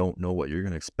 and you don't know what you're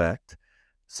going to expect.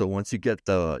 So once you get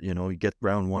you get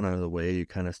round one out of the way, you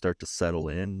kind of start to settle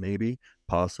in, maybe,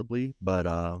 possibly. But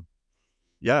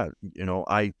yeah,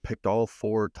 I picked all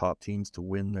 4 top teams to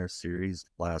win their series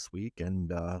last week,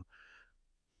 and I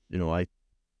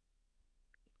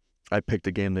I picked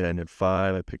a game that ended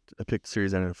 5. I picked a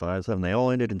series that ended 5-7. They all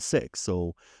ended in 6.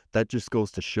 So that just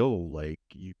goes to show, like,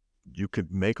 you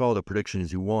could make all the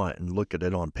predictions you want and look at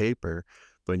it on paper,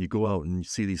 but when you go out and you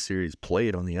see these series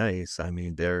played on the ice, I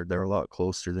mean, they're a lot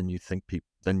closer than you think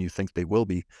they will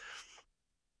be.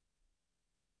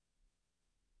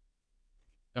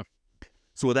 Yeah.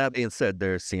 So with that being said,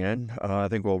 there, CN, I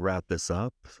think we'll wrap this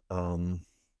up.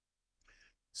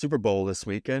 Super Bowl this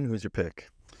weekend. Who's your pick?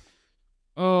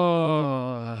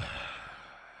 I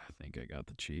think I got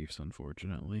the Chiefs,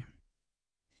 unfortunately.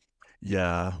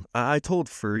 Yeah, I told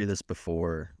Furry this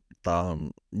before.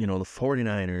 The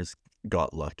 49ers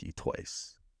got lucky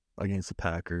twice against the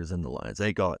Packers and the Lions.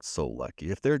 They got so lucky.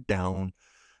 If they're down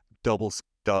double,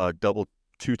 double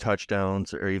 2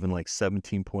 touchdowns or even like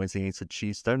 17 points against the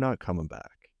Chiefs, they're not coming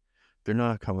back. They're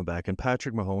not coming back. And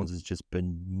Patrick Mahomes has just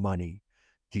been money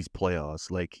these playoffs.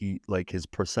 Like his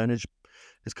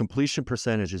completion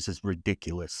percentage is just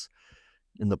ridiculous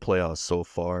in the playoffs so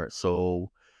far.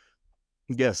 So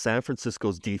yeah, San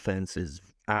Francisco's defense is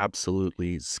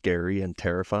absolutely scary and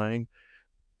terrifying,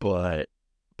 but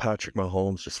Patrick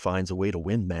Mahomes just finds a way to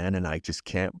win, man, and I just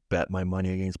can't bet my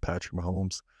money against Patrick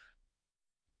Mahomes.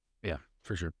 Yeah,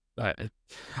 for sure. I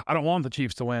don't want the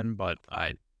Chiefs to win, but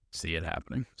I see it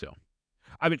happening. So,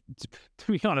 I mean,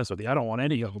 to be honest with you, I don't want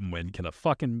any of them win. Can a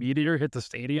fucking meteor hit the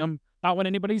stadium? Not when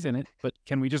anybody's in it, but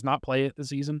can we just not play it this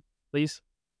season, please?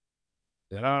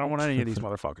 I don't want any of these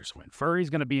motherfuckers to win. Furry's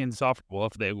going to be insufferable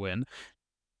if they win.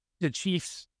 The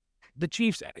Chiefs, the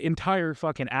Chiefs' entire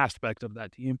fucking aspect of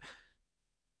that team,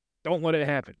 don't let it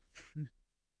happen.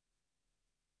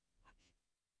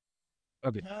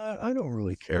 Okay. I don't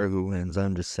really care who wins.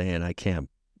 I'm just saying I can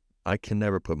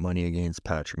never put money against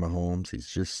Patrick Mahomes. He's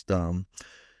just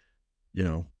you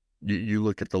know, you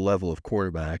look at the level of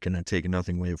quarterback and then take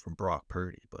nothing away from Brock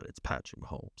Purdy, but it's Patrick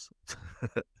Mahomes.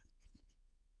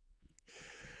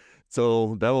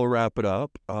 So that will wrap it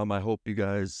up. I hope you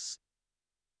guys,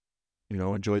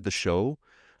 enjoyed the show.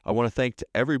 I want to thank to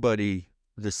everybody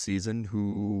this season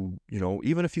who,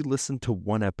 even if you listen to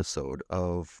one episode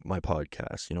of my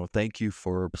podcast, thank you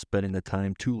for spending the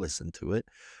time to listen to it.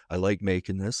 I like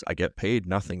making this. I get paid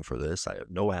nothing for this. I have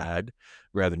no ad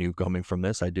revenue coming from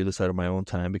this. I do this out of my own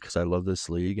time because I love this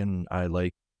league and I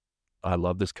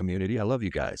love this community. I love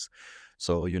you guys.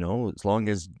 So, as long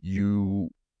as you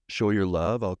show your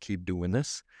love, I'll keep doing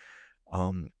this.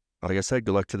 Um, like I said,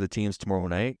 good luck to the teams tomorrow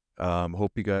night.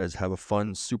 Hope you guys have a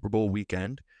fun Super Bowl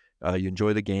weekend. You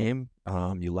enjoy the game.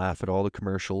 You laugh at all the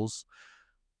commercials.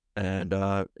 And,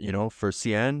 for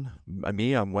CN,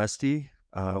 I'm Westy.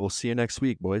 We'll see you next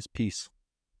week, boys. Peace.